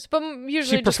 Sometimes, but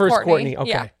usually she just prefers Courtney. Okay.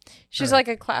 Yeah. She's like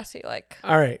a classy, like...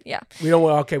 All right. Yeah. We don't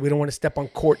want to step on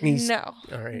Courtney's... No.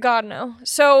 All right. God, no.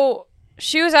 So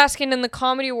she was asking in the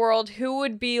comedy world, who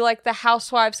would be like the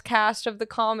Housewives cast of the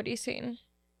comedy scene?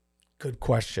 Good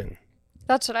question.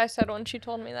 That's what I said when she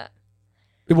told me that.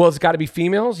 Well, it's got to be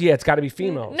females? Yeah, it's got to be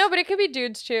females. No, but it could be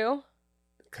dudes too.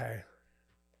 Okay.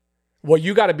 Well,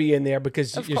 you got to be in there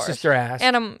because of your course. sister asked.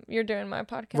 And you're doing my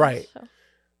podcast. Right.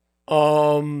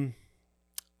 So.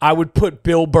 I would put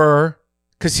Bill Burr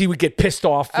because he would get pissed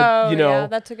off. You know. Yeah,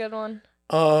 that's a good one.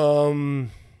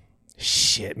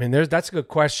 Shit, man. That's a good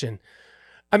question.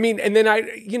 I mean, and then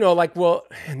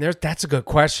that's a good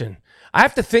question. I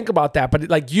have to think about that. But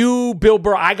like you, Bill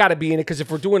Burr, I got to be in it because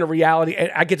if we're doing a reality,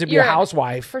 I get to be You're a in,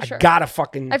 housewife. for sure. I gotta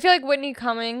fucking. I feel like Whitney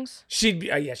Cummings. She'd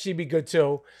be good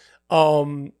too.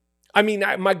 I mean,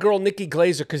 my girl Nikki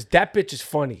Glazer, because that bitch is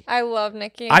funny. I love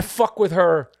Nikki. I fuck with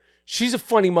her. She's a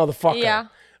funny motherfucker. Yeah.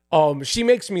 She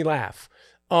makes me laugh.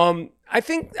 I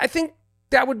think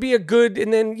that would be a good,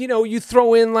 and then, you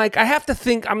throw in, like, I have to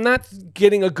think, I'm not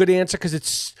getting a good answer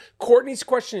because Courtney's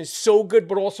question is so good,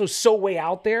 but also so way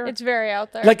out there. It's very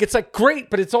out there. Like, it's like great,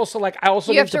 but it's also like,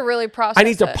 you have to really process I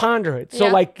need to it. ponder it. So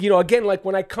Yeah. like, again, like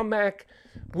when I come back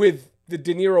with the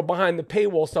De Niro behind the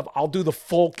paywall stuff, I'll do the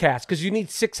full cast because you need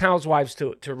 6 housewives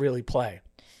to really play.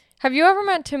 Have you ever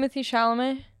met Timothy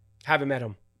Chalamet? Haven't met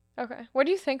him. Okay. What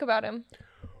do you think about him?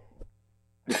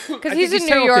 Because I he's a think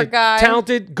New York guy.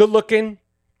 Talented, good looking,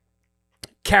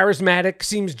 charismatic,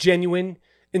 seems genuine,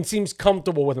 and seems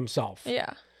comfortable with himself.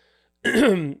 Yeah.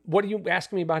 What are you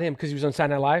asking me about him? Because he was on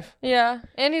Saturday Night Live? Yeah.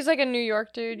 And he's like a New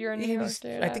York dude. You're a New York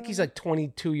dude. I think he's like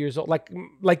 22 years old.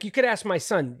 Like you could ask my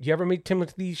son, you ever meet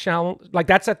Timothy Chalamet? Like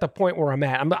that's at the point where I'm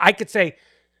at. I could say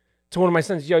to one of my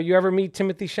sons, yo, you ever meet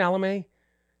Timothy Chalamet?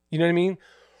 You know what I mean?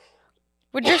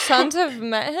 Would your sons have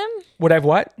met him? Would I have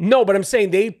what? No, but I'm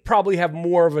saying they probably have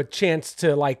more of a chance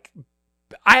to like.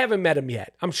 I haven't met him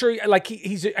yet. I'm sure. Like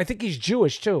I think he's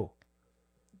Jewish too.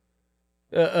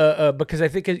 Because I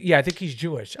think he's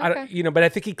Jewish. Okay. But I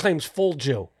think he claims full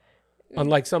Jew,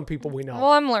 unlike some people we know.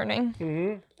 Well, I'm learning.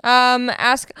 Mm-hmm.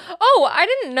 I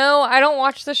didn't know. I don't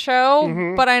watch the show,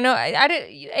 Mm-hmm. but I know. I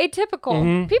did.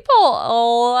 Atypical. People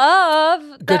love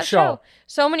that Good show.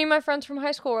 So many of my friends from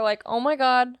high school were like, "Oh my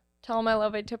god, tell them I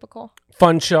love Atypical."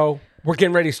 Fun show. We're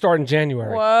getting ready to start in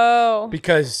January. Whoa.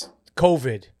 Because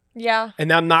COVID. Yeah.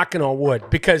 And I'm knocking on wood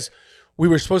because we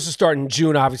were supposed to start in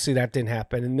June. Obviously, that didn't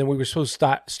happen. And then we were supposed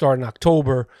to start in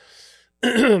October.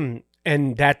 And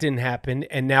that didn't happen.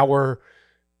 And now we're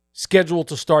scheduled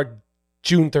to start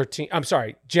January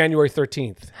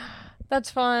 13th.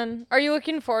 That's fun. Are you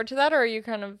looking forward to that, or are you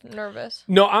kind of nervous?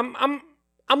 No, I'm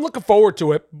looking forward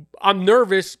to it. I'm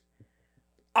nervous.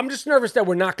 I'm just nervous that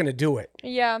we're not going to do it.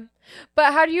 Yeah.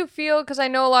 But how do you feel? Because I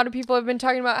know a lot of people have been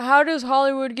talking about how does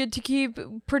Hollywood get to keep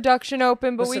production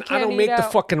open, but we Listen, can't I don't eat make the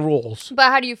out? fucking rules. But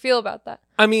how do you feel about that?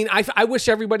 I mean, I wish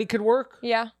everybody could work.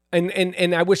 Yeah.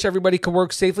 And I wish everybody could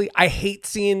work safely. I hate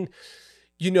seeing,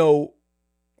 for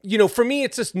me,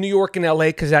 it's just New York and LA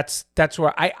because that's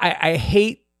where I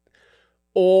hate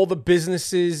all the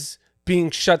businesses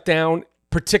being shut down,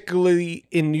 particularly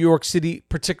in New York City,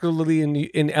 particularly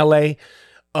in LA.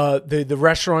 The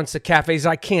restaurants, the cafes,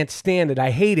 I can't stand it.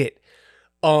 I hate it.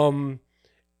 And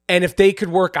if they could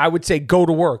work, I would say go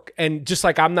to work. And just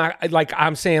like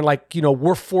I'm saying,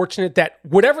 we're fortunate that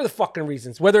whatever the fucking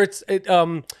reasons, whether it's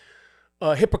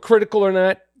hypocritical or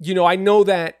not, I know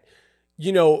that,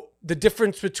 the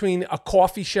difference between a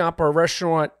coffee shop or a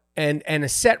restaurant and a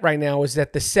set right now is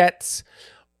that the sets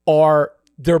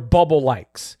they're bubble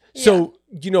likes. Yeah. So,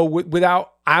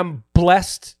 I'm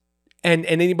blessed. And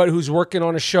anybody who's working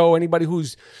on a show, anybody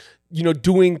who's,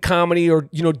 doing comedy or,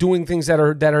 doing things that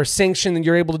are sanctioned and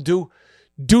you're able to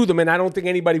do them. And I don't think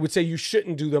anybody would say you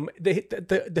shouldn't do them.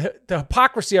 The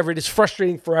hypocrisy of it is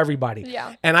frustrating for everybody.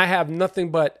 Yeah. And I have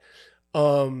nothing but,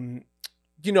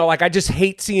 I just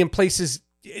hate seeing places,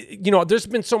 there's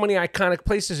been so many iconic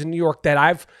places in New York that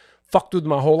I've fucked with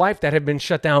my whole life that have been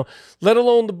shut down, let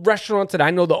alone the restaurants that I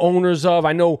know the owners of.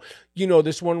 I know,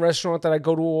 this one restaurant that I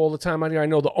go to all the time out here. I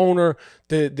know the owner,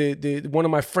 the one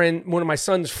of my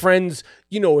son's friends,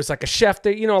 is like a chef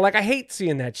there, I hate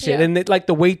seeing that shit. Yeah. And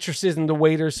the waitresses and the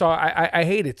waiters. So I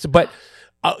hate it. So, but,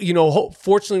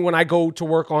 fortunately when I go to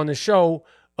work on the show,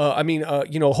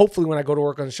 hopefully when I go to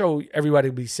work on the show, everybody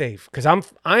will be safe because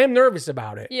I am nervous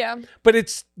about it. Yeah. But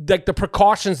it's like the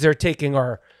precautions they're taking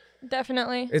are,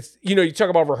 Definitely. it's, you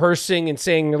talk about rehearsing and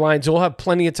saying your lines. You'll have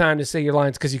plenty of time to say your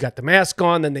lines because you got the mask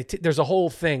on. Then there's a whole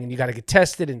thing, and you got to get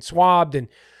tested and swabbed. And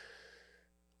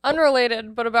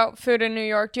Unrelated, but about food in New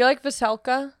York. Do you like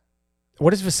Veselka?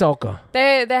 what is Veselka?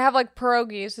 They have like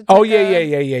pierogies. It's Oh like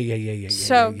yeah.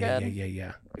 So yeah, good.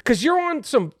 Yeah. Because you're on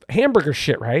some hamburger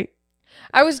shit, right?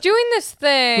 I was doing this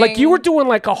thing. Like you were doing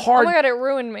like a Oh hard, my god, it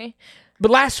ruined me. but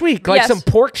last week, like Yes. some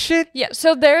pork shit. Yeah.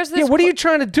 So there's this. Yeah, what are you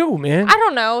trying to do, man? I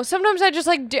don't know. Sometimes I just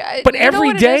like. But you know every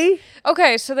what it is? day.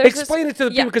 Okay, so there's Explain this, it to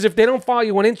the people because if they don't follow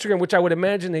you on Instagram, which I would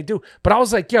imagine they do, but I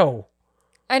was like, yo.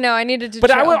 I know I needed to.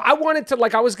 But chill. I wanted to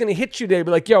I was gonna hit you today,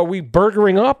 be like, yo, are we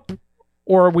burgering up,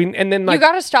 or are we? And then You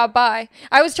got to stop by.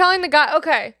 I was telling the guy.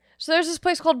 Okay, so there's this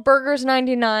place called Burgers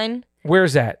 99.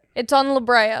 where's that? It's on La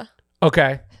Brea.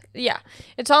 Okay. Yeah,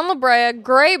 it's on La Brea.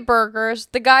 Great burgers.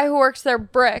 The guy who works there,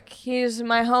 Brick, he's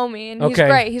my homie, and he's Okay.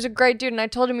 great. He's a great dude. And I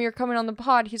told him you're coming on the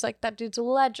pod. He's like, that dude's a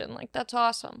legend. Like, that's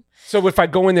awesome. So if I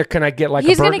go in there, can I get like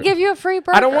He's a burger? gonna give you a free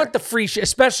burger. I don't want the free shit,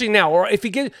 especially now. Or if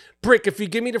you give if you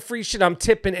give me the free shit, I'm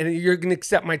tipping, and you're gonna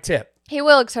accept my tip. He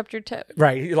will accept your tip,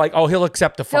 Right? You're like, oh, he'll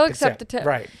accept the fucking accept the tip.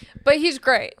 Right. but he's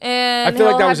great. And I feel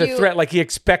like he'll that was have a you- threat. Like he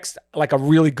expects like a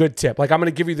really good tip. Like I'm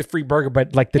gonna give you the free burger,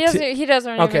 but like the He tip. doesn't. He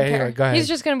doesn't Okay, even care. anyway, go ahead. He's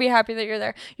just gonna be happy that you're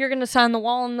there. You're gonna sign the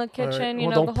wall in the kitchen. You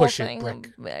Well, know, don't the whole push it, thing.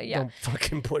 Brick. Yeah. Don't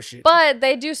fucking push it. But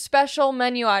they do special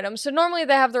menu items. So normally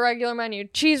they have the regular menu: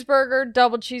 cheeseburger,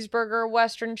 double cheeseburger,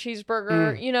 Western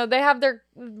cheeseburger. Mm. You know, they have their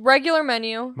regular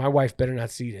menu. My wife better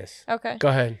not see this. Okay. Go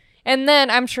ahead. And then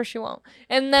I'm sure she won't.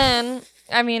 And then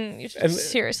I mean, And-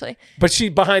 seriously. But she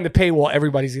behind the paywall.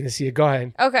 Everybody's gonna see it. Go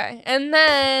ahead. Okay. And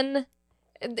then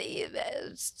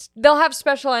they'll have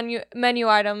special menu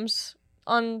items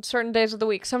on certain days of the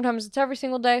week. Sometimes it's every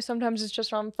single day. Sometimes it's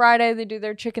just on Friday. They do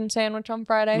their chicken sandwich on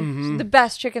Friday. Mhm. It's the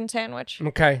best chicken sandwich.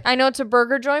 Okay. I know it's a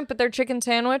burger joint, but their chicken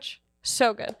sandwich,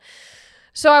 so good.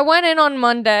 So I went in on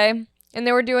Monday, and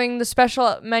they were doing the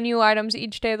special menu items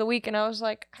each day of the week, and I was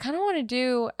like, I kind of want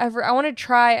to I want to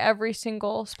try every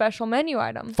single special menu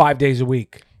item. 5 days a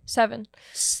week. 7.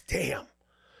 Damn.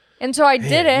 And so I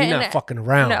did it. You're and not fucking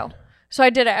around. No. So I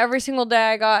did it every single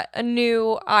day. I got a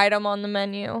new item on the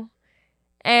menu.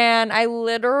 And I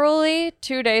literally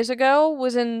 2 days ago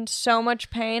was in so much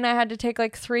pain. I had to take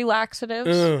like 3 laxatives.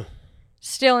 Ugh.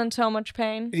 Still in so much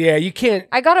pain. Yeah, you can't.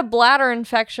 I got a bladder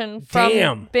infection from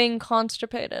Damn. being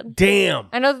constipated. Damn.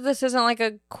 I know that this isn't like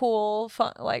a cool,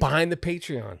 fun, like Behind the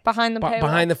Patreon. behind the paywall.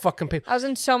 Behind the fucking paywall. I was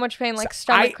in so much pain, like So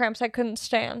stomach cramps I couldn't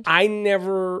stand. I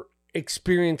never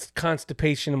experienced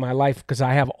constipation in my life because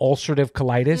I have ulcerative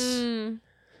colitis. Mm.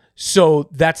 So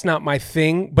that's not my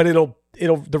thing, but it'll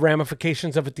the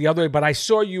ramifications of it the other way. But I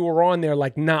saw you were on there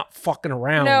like not fucking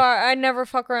around. No, I never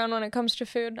fuck around when it comes to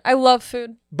food. I love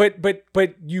food. But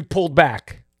you pulled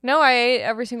back. No, I ate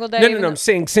every single day. No, even I'm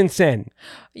saying since then.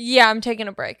 Yeah, I'm taking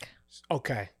a break.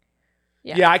 Okay.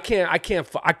 Yeah. Yeah, I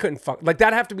couldn't fuck. Like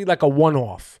that'd have to be like a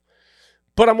one-off.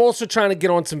 But I'm also trying to get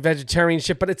on some vegetarian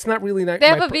shit, but it's not really that. They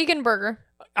have a vegan burger.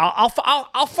 I'll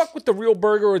fuck with the real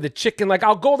burger or the chicken. Like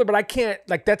I'll go there, but I can't.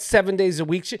 Like that's 7 days a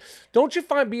week. Shit. Don't you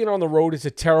find being on the road is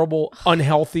a terrible,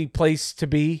 unhealthy place to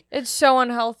be It's so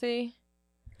unhealthy.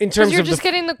 in Because terms you're of just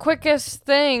getting the quickest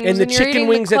things. and the you're chicken eating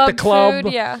wings at the club,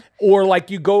 food. Yeah. or like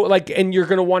you go like and you're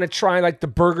gonna want to try like the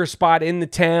burger spot in the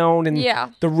town and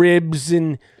Yeah. the ribs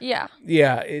and Yeah.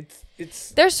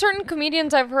 it's There's certain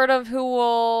comedians I've heard of who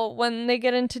will, when they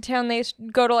get into town, they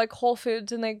go to like Whole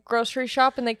Foods and they grocery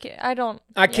shop and I don't.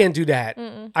 I can't do that.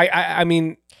 Mm-mm. I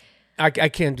mean I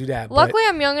can't do that. but- Luckily,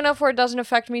 I'm young enough where it doesn't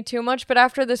affect me too much. But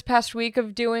after this past week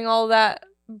of doing all that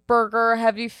burger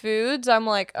heavy foods, I'm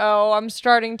like, oh, I'm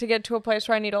starting to get to a place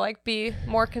where I need to like be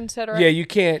more considerate. Yeah, you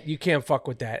can't fuck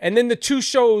with that. And then the 2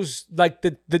 shows, like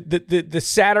the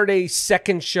Saturday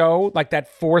second show, like that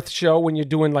 4th show when you're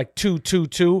doing like 2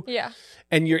 Yeah.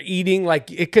 and you're eating, like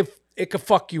it could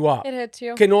fuck you up. It hits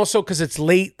you. Can also because it's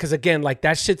late, because again, like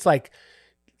that shit's like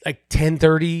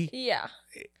 10:30. Yeah.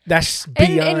 That's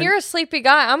beyond And you're a sleepy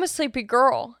guy. I'm a sleepy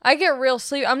girl. I get real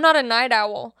sleep. I'm not a night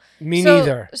owl. me So-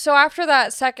 neither. So after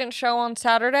that second show on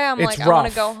Saturday, I'm It's like, I want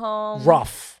rough. to go home.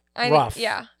 Rough. Rough.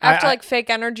 Yeah. I have to like fake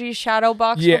energy shadow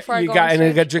box Yeah, before I you go got on and then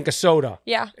you stage. got to drink a soda.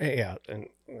 Yeah. Yeah.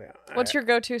 What's your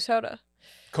go-to soda?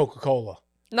 Coca-Cola?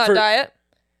 Not For- diet?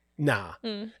 Nah.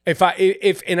 Mm. If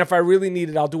I really need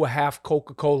it, I'll do a half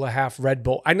Coca-Cola, half Red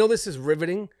Bull. I know this is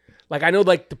riveting. Like I know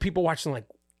like the people watching like,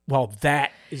 well,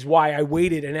 that is why I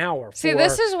waited an hour. See,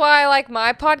 this is why I like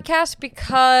my podcast,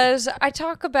 because I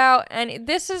talk about, and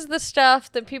this is the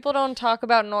stuff that people don't talk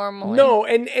about normally. No,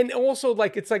 and also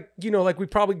like it's like, you know, like we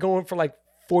probably going for like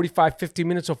 45, 50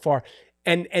 minutes so far.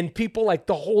 And people like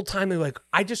the whole time they're like,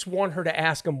 I just want her to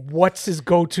ask him what's his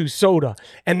go-to soda.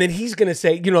 And then he's gonna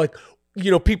say, you know, like,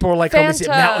 you know, people are like, oh, is it Fanta.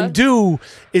 Mountain Dew?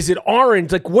 Is it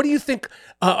orange? Like, what do you think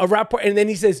a rapper? And then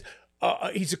he says,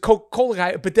 he's a Coca-Cola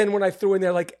guy. But then when I threw in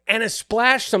there like, and a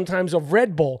splash sometimes of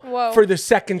Red Bull Whoa. for the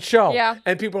second show. Yeah.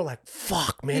 And people are like,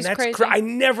 fuck, man, He's that's crazy. I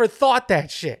never thought that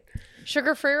shit.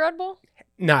 Sugar-free Red Bull?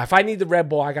 Nah, if I need the Red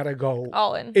Bull, I gotta go.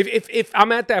 All in. If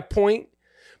I'm at that point.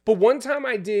 But one time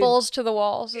I did. Bulls to the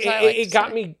walls, as I like It to got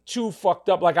say. me too fucked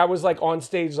up. Like I was like on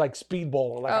stage like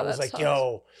speedballing. Like Oh, I was that like, sucks.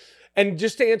 yo. And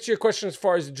just to answer your question as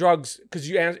far as drugs, because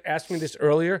you asked me this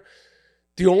earlier,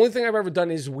 the only thing I've ever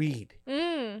done is weed.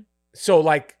 Mm. So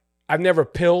like I've never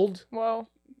pilled, Whoa.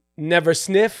 never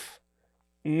sniff,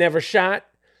 never shot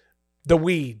the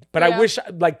weed. But I Yeah. wish,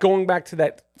 like going back to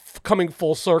that coming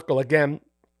full circle again,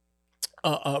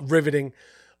 riveting.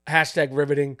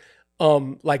 #riveting,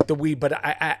 like the weed, but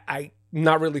I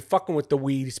not really fucking with the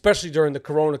weed, especially during the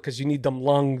corona, because you need them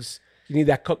lungs, you need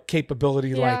that capability.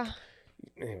 Yeah. Like,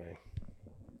 anyway,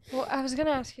 Well, I was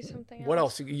gonna ask you something. what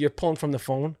else? You're pulling from the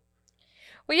phone?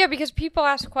 Well, yeah, because people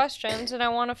ask questions, and I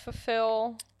want to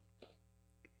fulfill,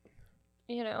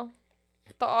 the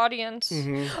audience.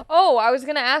 Mm-hmm. Oh, I was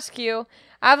gonna ask you.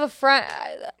 I have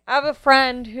a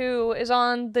friend who is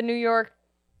on the New York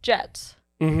Jets.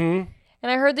 Mm-hmm.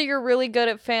 And I heard that you're really good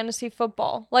at fantasy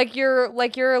football. Like you're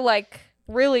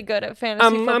really good at fantasy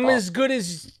football. I'm as good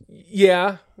as,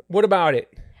 yeah. What about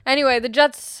it? Anyway, the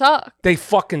Jets suck. They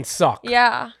fucking suck.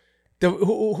 Yeah.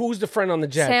 Who's the friend on the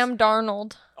Jets? Sam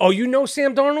Darnold. Oh, you know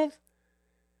Sam Darnold?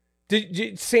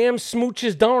 Sam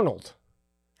smooches Darnold.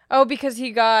 Oh, because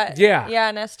he got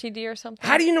an STD or something.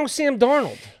 How do you know Sam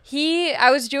Darnold? I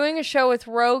was doing a show with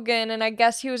Rogan, and I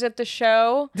guess he was at the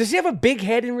show. Does he have a big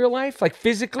head in real life, like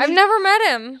physically? I've never met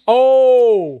him.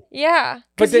 Oh. Yeah, But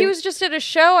because then- he was just at a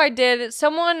show I did.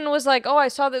 Someone was like, "Oh, I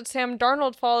saw that Sam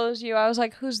Darnold follows you." I was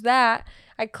like, "Who's that?"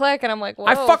 I click, and I'm like, "Whoa,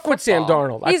 I fuck with Sam football."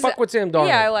 Darnold. I fuck with Sam Darnold.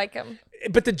 Yeah, I like him.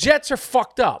 But the Jets are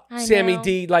fucked up. I Sammy know.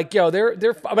 D, like, yo, they're.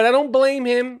 But I don't blame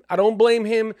him.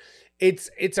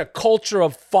 It's a culture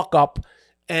of fuck up.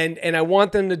 And I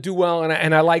want them to do well,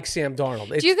 and I like Sam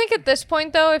Darnold. Do you think at this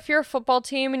point, though, if you're a football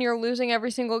team and you're losing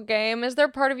every single game, is there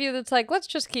part of you that's like, let's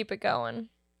just keep it going?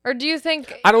 Or do you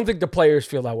think... I don't think the players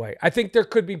feel that way. I think there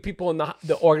could be people in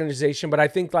the organization, but I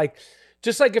think, like,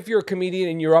 just like if you're a comedian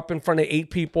and you're up in front of 8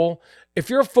 people, if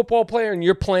you're a football player and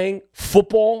you're playing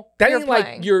football, that You're ain't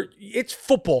like playing. it's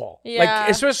football. Yeah. Like,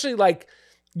 especially like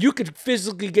you could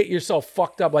physically get yourself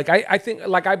fucked up. Like I think,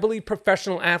 like, I believe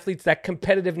professional athletes, that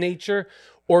competitive nature,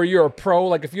 or you're a pro,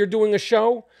 like if you're doing a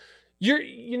show,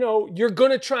 you're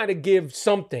gonna try to give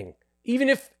something. Even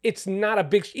if it's not a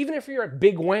big, even if you're at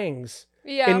Big Wang's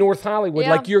in North Hollywood,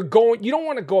 Yeah. like you don't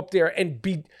want to go up there and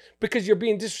be, because you're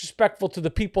being disrespectful to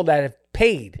the people that have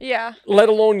paid, Yeah. let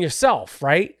alone yourself,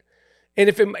 right? And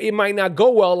if it might not go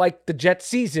well, like the Jets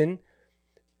season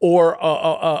or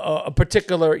a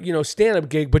particular, stand-up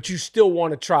gig, but you still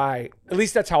want to try. At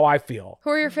least that's how I feel. Who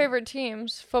are your favorite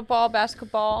teams? Football,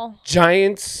 basketball?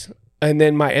 Giants, and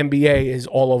then my NBA is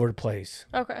all over the place.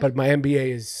 Okay. But my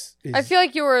NBA is I feel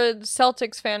like you were a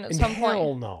Celtics fan at some hell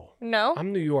point. no. No?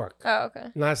 I'm New York. Oh, okay.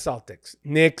 Not Celtics.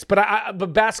 Knicks. But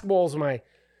but basketball is my,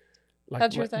 like,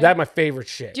 That's your thing? that's my favorite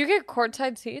shit. Do you get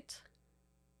courtside seats?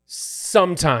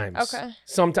 Sometimes. Okay.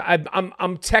 Sometimes I'm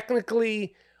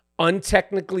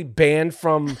untechnically banned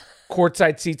from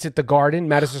courtside seats at the Garden,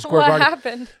 Madison Square What Garden,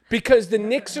 happened? because the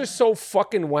Knicks are so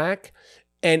fucking whack,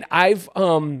 and I've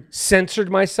censored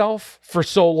myself for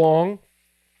so long.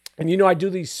 And I do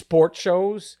these sports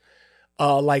shows,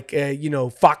 like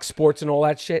Fox Sports and all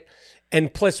that shit,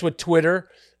 and plus with Twitter,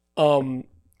 and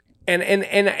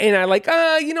I like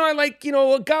I like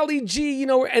golly gee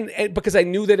and because I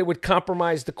knew that it would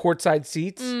compromise the courtside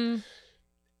seats. And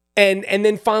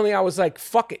then finally I was like,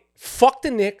 fuck it. Fuck the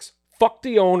Knicks. Fuck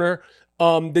the owner.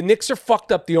 The Knicks are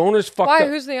fucked up. The owner's fucked Why? up.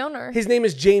 Who's the owner? His name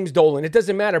is James Dolan. It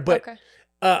doesn't matter. But Okay.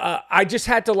 I just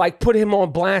had to like put him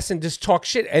on blast and just talk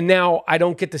shit. And now I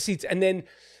don't get the seats. And then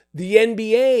the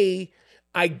NBA,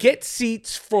 I get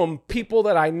seats from people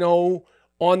that I know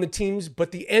on the teams.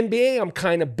 But the NBA, I'm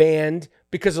kind of banned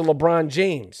because of LeBron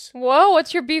James. Whoa,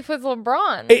 what's your beef with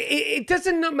LeBron? It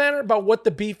doesn't matter about what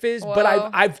the beef is, but Whoa.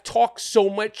 I've talked so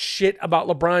much shit about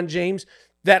LeBron James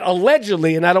that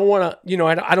allegedly, and I don't want to,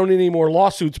 I don't need any more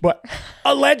lawsuits, but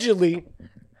allegedly,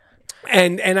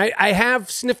 and I have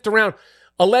sniffed around.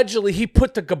 Allegedly, he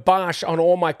put the kibosh on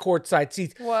all my courtside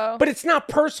seats. Whoa. But it's not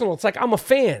personal. It's like I'm a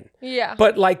fan. Yeah.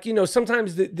 But like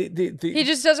sometimes He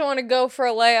just doesn't want to go for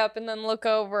a layup and then look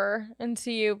over and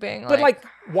see you being but like,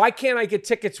 why can't I get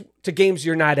tickets to games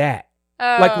you're not at?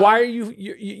 Like, why are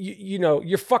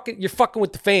you're fucking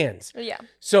with the fans? Yeah.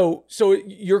 So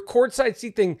your courtside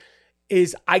seat thing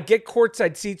is, I get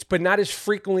courtside seats, but not as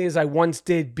frequently as I once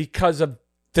did because of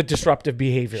the disruptive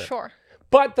behavior. Sure.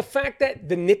 But the fact that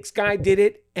the Knicks guy did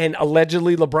it and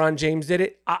allegedly LeBron James did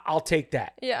it, I'll take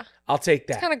that. Yeah. I'll take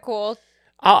that. Kind of cool.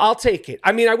 I'll take it.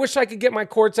 I mean, I wish I could get my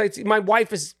courtside seat. My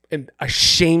wife is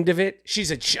ashamed of it.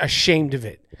 She's ashamed of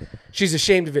it. She's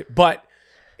ashamed of it. But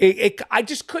I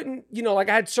just couldn't, like,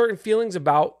 I had certain feelings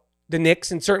about the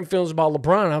Knicks and certain feelings about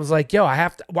LeBron. I was like, yo, I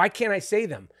have to. Why can't I say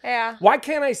them? Yeah. Why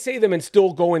can't I say them and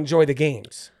still go enjoy the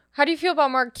games? How do you feel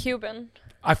about Mark Cuban?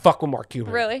 I fuck with Mark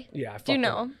Cuban. Really? Yeah. I fuck Do you with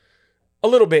know him? A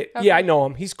little bit. Okay. Yeah, I know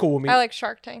him. He's cool with me. I like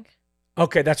Shark Tank.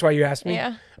 Okay, that's why you asked me?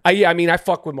 Yeah. Yeah, I mean, I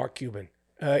fuck with Mark Cuban.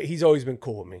 He's always been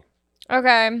cool with me.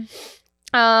 Okay.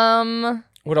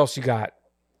 What else you got?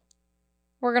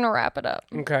 We're gonna wrap it up.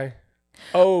 Okay.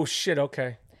 Oh shit.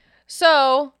 Okay.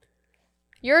 So,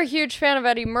 you're a huge fan of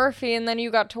Eddie Murphy, and then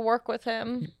you got to work with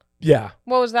him. Yeah.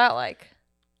 What was that like?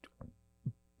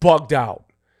 Bugged out.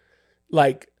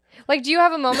 Like Like, do you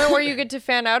have a moment where you get to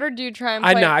fan out, or do you try and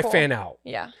play I it cool? fan out.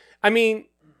 Yeah. I mean,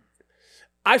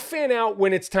 I fan out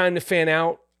when it's time to fan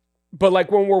out, but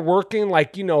like when we're working,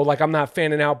 like, you know, like I'm not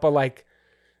fanning out, but like,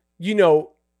 you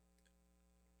know,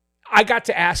 I got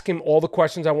to ask him all the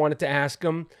questions I wanted to ask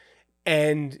him.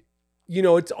 And, you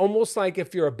know, it's almost like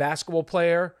if you're a basketball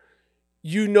player,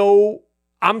 you know,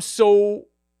 I'm so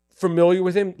familiar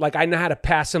with him. Like I know how to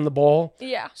pass him the ball.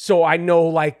 Yeah. So I know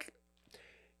like,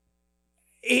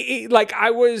 like I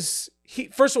was,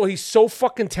 first of all, he's so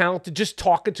fucking talented. Just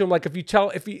talking to him, like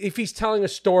if he's telling a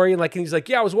story and like, and he's like,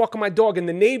 yeah, I was walking my dog and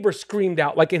the neighbor screamed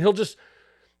out, like, and he'll just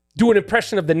do an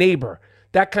impression of the neighbor,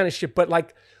 that kind of shit. But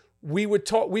like, we would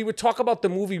talk about the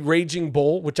movie Raging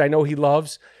Bull, which I know he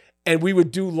loves, and we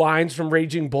would do lines from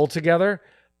Raging Bull together,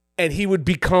 and he would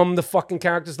become the fucking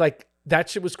characters. Like that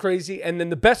shit was crazy. And then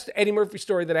the best Eddie Murphy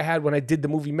story that I had when I did the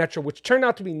movie Metro, which turned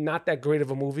out to be not that great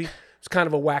of a movie. It's kind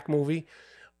of a whack movie.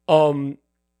 We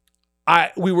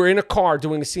were in a car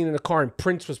doing a scene in a car and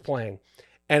Prince was playing.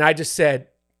 And I just said,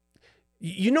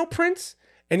 you know Prince?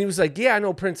 And he was like, yeah, I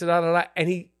know Prince. And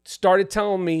he started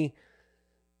telling me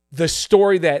the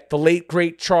story that the late,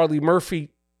 great Charlie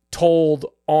Murphy told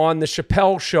on the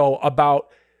Chappelle show about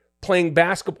playing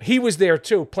basketball. He was there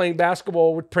too, playing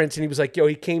basketball with Prince. And he was like, yo,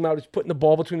 he came out, he's putting the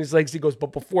ball between his legs. He goes,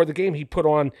 but before the game, he put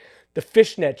on the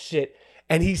fishnet shit.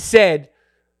 And he said,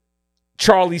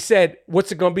 Charlie said,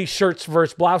 what's it going to be? Shirts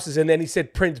versus blouses. And then he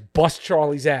said, Prince bust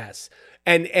Charlie's ass.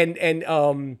 But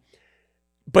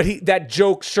that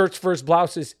joke, shirts versus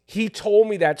blouses, he told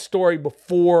me that story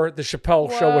before the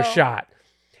Chappelle show was shot.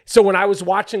 So when I was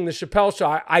watching the Chappelle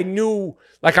show, I knew,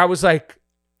 like,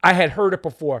 I had heard it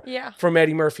before from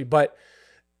Eddie Murphy. But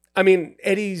I mean,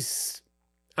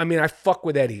 I fuck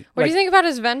with Eddie. What do you think about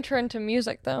his venture into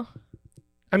music though?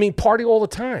 I mean, party all the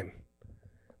time.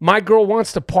 My girl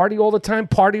wants to party all the time,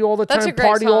 party all the time, That's a great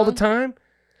party all the song. time.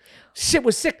 Shit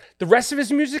was sick. The rest of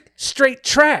his music, straight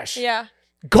trash. Yeah.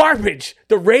 Garbage.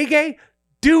 The reggae,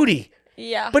 duty.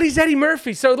 Yeah. But he's Eddie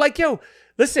Murphy. So like, yo,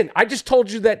 listen, I just told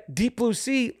you that Deep Blue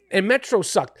Sea and Metro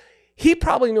sucked. He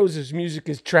probably knows his music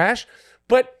is trash,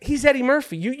 but he's Eddie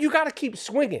Murphy. You got to keep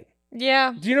swinging.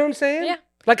 Yeah. Do you know what I'm saying? Yeah.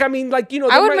 Like, I mean, like, you know.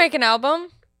 I would make an album.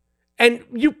 And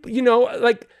you know,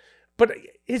 like, but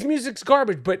his music's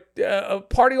garbage, but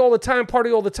party all the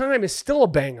time is still a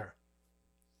banger.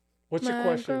 What's your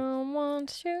question? My girl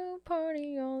wants to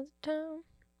party all the time.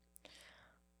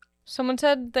 Someone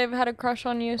said they've had a crush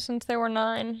on you since they were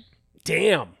 9.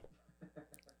 Damn.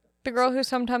 The girl who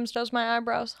sometimes does my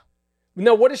eyebrows.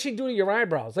 No, what does she do to your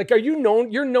eyebrows? Like, are you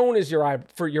known? You're known as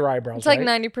for your eyebrows. It's like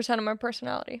right? 90% of my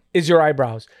personality. Is your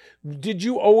eyebrows? Did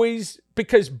you always,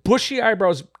 because bushy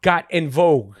eyebrows got in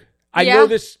vogue? I know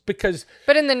this because.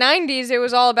 But in the 90s, it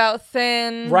was all about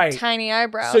thin, right. tiny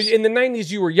eyebrows. So in the 90s,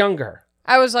 you were younger.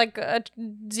 I was like a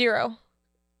 0.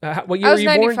 What year were you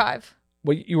born? I was 95.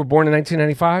 Well, you were born in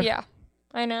 1995? Yeah.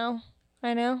 I know.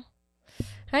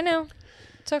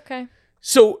 It's okay.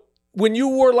 So when you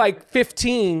were like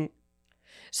 15.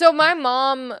 So my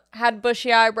mom had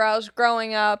bushy eyebrows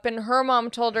growing up, and her mom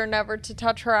told her never to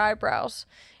touch her eyebrows.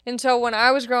 And so when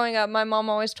I was growing up, my mom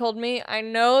always told me, I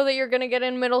know that you're going to get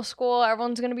in middle school.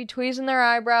 Everyone's going to be tweezing their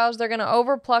eyebrows. They're going to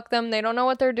overpluck them. They don't know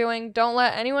what they're doing. Don't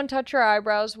let anyone touch your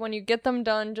eyebrows. When you get them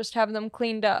done, just have them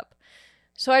cleaned up.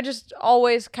 So I just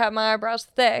always kept my eyebrows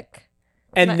thick.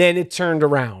 And then it turned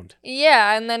around.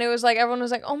 Yeah, and then it was like, everyone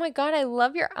was like, oh my God, I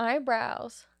love your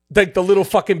eyebrows. Like the little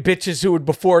fucking bitches who would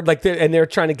before, like, and they're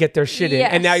trying to get their shit in.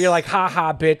 And now you're like, ha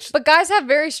ha, bitch. But guys have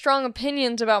very strong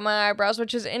opinions about my eyebrows,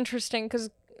 which is interesting because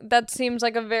that seems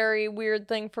like a very weird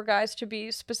thing for guys to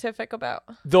be specific about.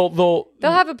 They'll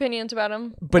have opinions about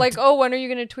them. Like, oh, when are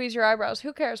you going to tweeze your eyebrows?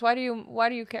 Who cares? Why do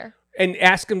you care? And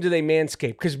ask them, do they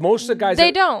manscape? Because most of the guys...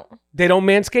 They don't. They don't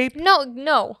manscape?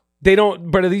 No. They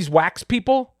don't, but are these wax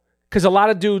people? Because a lot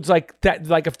of dudes like that,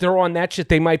 like if they're on that shit,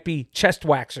 they might be chest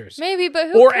waxers. Maybe, but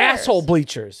who or cares? asshole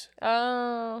bleachers.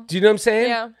 Oh. Do you know what I'm saying?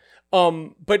 Yeah.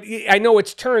 But I know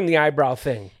it's turned the eyebrow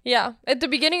thing. Yeah. At the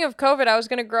beginning of COVID, I was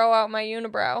going to grow out my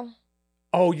unibrow.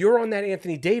 Oh, you're on that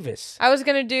Anthony Davis. I was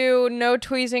going to do no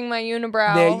tweezing my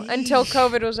unibrow until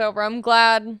COVID was over. I'm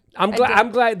glad. I'm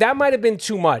glad. That might have been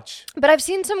too much. But I've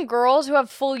seen some girls who have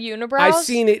full unibrows. I've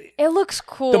seen it. It looks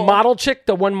cool. The model chick,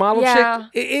 the one model chick.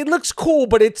 It looks cool,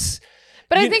 but it's...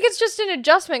 But I think it's just an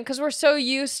adjustment because we're so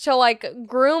used to like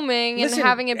grooming and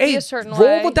having it be a certain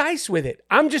way. Roll the dice with it.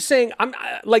 I'm just saying, I'm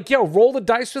like, yo, roll the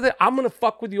dice with it. I'm going to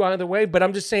fuck with you either way. But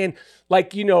I'm just saying,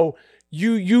 like, you know,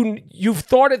 you've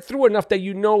thought it through enough that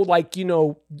you know, like, you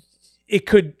know, it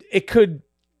could,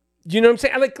 you know what I'm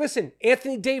saying? Like, listen,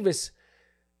 Anthony Davis,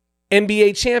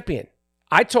 NBA champion.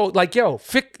 I told, like, yo,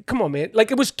 come on, man.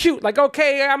 Like, it was cute. Like,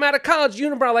 okay, I'm out of college,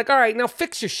 unibrow. Like, all right, now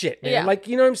fix your shit, man. Yeah. Like,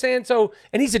 you know what I'm saying? So,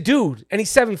 and he's a dude, and he's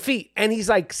 7 feet, and he's,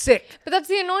 like, sick. But that's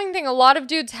the annoying thing. A lot of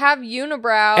dudes have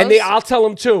unibrows. And I'll tell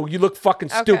him, too, you look fucking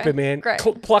stupid, man. Great.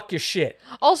 Pluck your shit.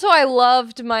 Also, I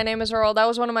loved My Name is Earl. That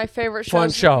was one of my favorite shows.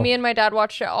 Fun show. Me and my dad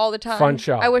watched it all the time. Fun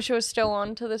show. I wish it was still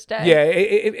on to this day. Yeah,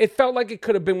 it felt like it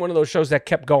could have been one of those shows that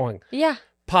kept going. Yeah.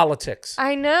 Politics.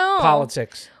 I know.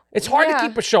 Politics. It's hard to Yeah.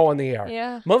 keep a show on the air.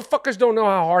 Yeah. Motherfuckers don't know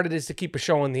how hard it is to keep a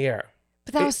show on the air.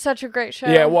 But that was such a great show.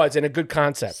 Yeah, it was, and a good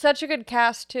concept. Such a good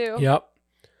cast, too. Yep.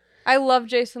 I love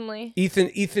Jason Lee. Ethan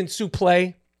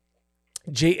Suplee,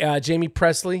 Jamie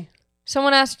Presley.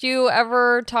 Someone asked you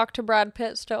ever talk to Brad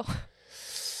Pitt still?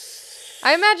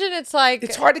 I imagine it's like...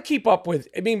 It's hard to keep up with.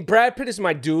 I mean, Brad Pitt is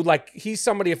my dude. Like, he's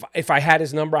somebody, if I had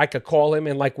his number, I could call him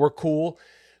and, like, we're cool.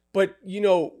 But, you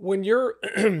know, when you're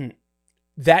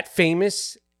that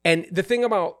famous, and the thing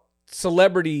about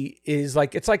celebrity is,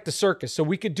 like, it's like the circus. So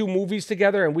we could do movies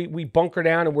together and we bunker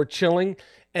down and we're chilling.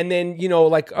 And then, you know,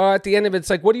 like, at the end of it,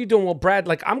 it's like, what are you doing? Well, Brad,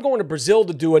 like, I'm going to Brazil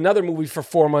to do another movie for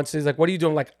 4 months. He's like, what are you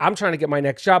doing? Like, I'm trying to get my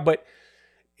next job. But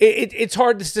it's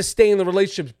hard to sustain the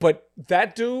relationships. But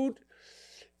that dude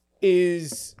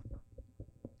is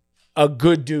a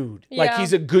good dude. Yeah. Like,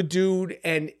 he's a good dude,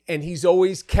 and he's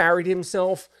always carried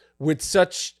himself with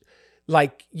such,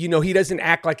 like, you know, he doesn't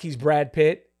act like he's Brad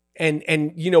Pitt.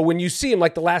 And you know, when you see him,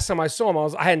 like the last time I saw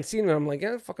him, I hadn't seen him. I'm like,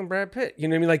 yeah, fucking Brad Pitt. You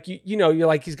know what I mean? Like, you know, you're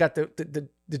like, he's got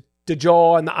the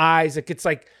jaw and the eyes.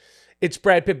 Like, it's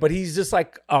Brad Pitt, but he's just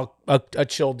like a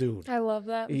chill dude. I love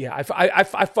that. Yeah, I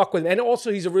fuck with him. And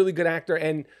also, he's a really good actor.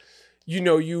 And, you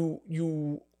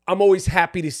know, I'm always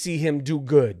happy to see him do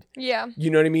good. Yeah. You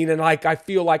know what I mean? And, like, I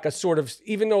feel like a sort of,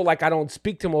 even though, like, I don't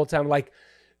speak to him all the time, like,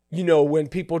 you know, when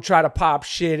people try to pop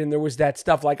shit and there was that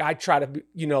stuff, like, I try to,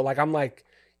 you know, like, I'm like,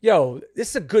 yo, this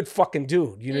is a good fucking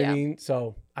dude. You know what I mean?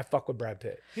 So I fuck with Brad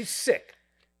Pitt. He's sick.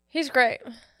 He's great.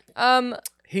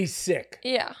 He's sick.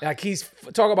 Yeah. Like,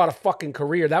 talk about a fucking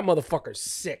career. That motherfucker's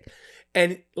sick.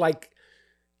 And, like,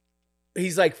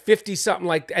 he's like 50 something,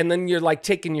 like, and then you're like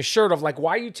taking your shirt off. Like,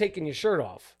 why are you taking your shirt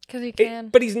off? Because he can.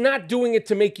 But he's not doing it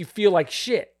to make you feel like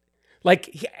shit.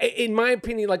 Like, in my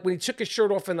opinion, like, when he took his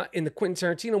shirt off in the Quentin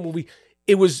Tarantino movie,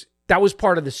 that was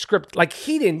part of the script. Like,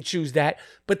 he didn't choose that,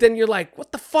 but then you're like,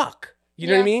 what the fuck? You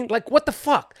know what I mean? Like, what the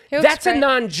fuck? That's a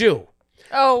non-Jew.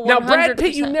 Oh, 100%. Now, Brad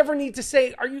Pitt, you never need to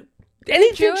say, are you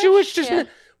anything Jewish? Just Yeah.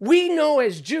 we know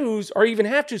as Jews, or even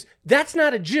half Jews, that's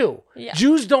not a Jew. Yeah.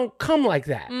 Jews don't come like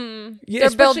that. They're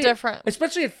built different.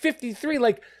 Especially at 53,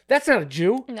 like, that's not a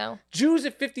Jew. No. Jews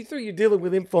at 53, you're dealing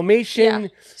with inflammation. Yeah.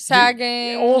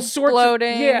 Sagging. All sorts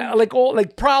bloating. of, yeah, like, all,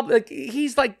 like, like,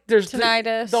 he's like, there's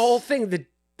Tinnitus. the whole thing, the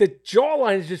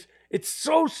jawline is just, it's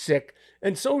so sick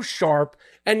and so sharp.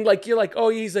 And, like, you're like, oh,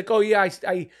 he's like, oh, yeah,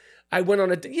 I went on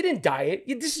you didn't diet.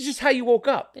 This is just how you woke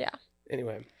up. Yeah.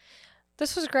 Anyway.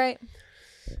 This was great.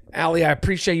 Allie, I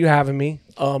appreciate you having me.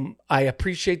 I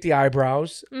appreciate the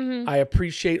eyebrows. Mm-hmm. I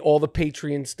appreciate all the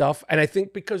Patreon stuff. And I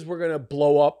think because we're going to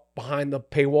blow up behind the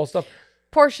paywall stuff,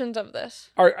 Portions of this.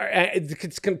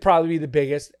 it's going to probably be the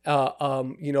biggest,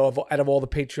 you know, out of all the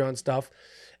Patreon stuff.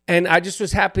 And I just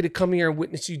was happy to come here and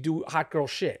witness you do hot girl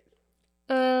shit.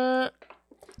 That's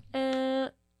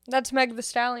Meg the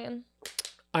Stallion.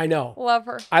 I know. Love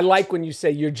her. I like when you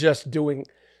say you're just doing...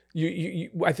 You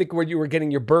I think when you were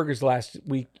getting your burgers last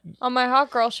week, On my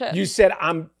hot girl shit. you said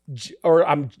you're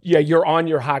on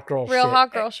your hot girl shit. Real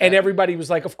hot girl shit. And everybody was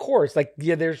like, of course. Like,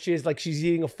 yeah, there she is. Like, she's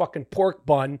eating a fucking pork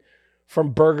bun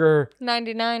from Burger.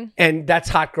 99. And that's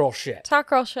hot girl shit. It's hot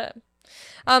girl shit.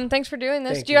 Thanks for doing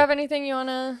this. Thank Do you you. have anything you want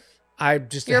to... I'm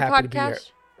just Your happy to be here.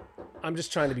 podcast? I'm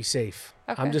just trying to be safe.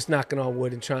 Okay. I'm just knocking on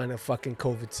wood and trying to fucking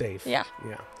COVID safe. Yeah.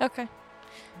 Yeah. Okay.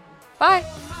 Bye.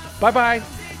 Bye-bye.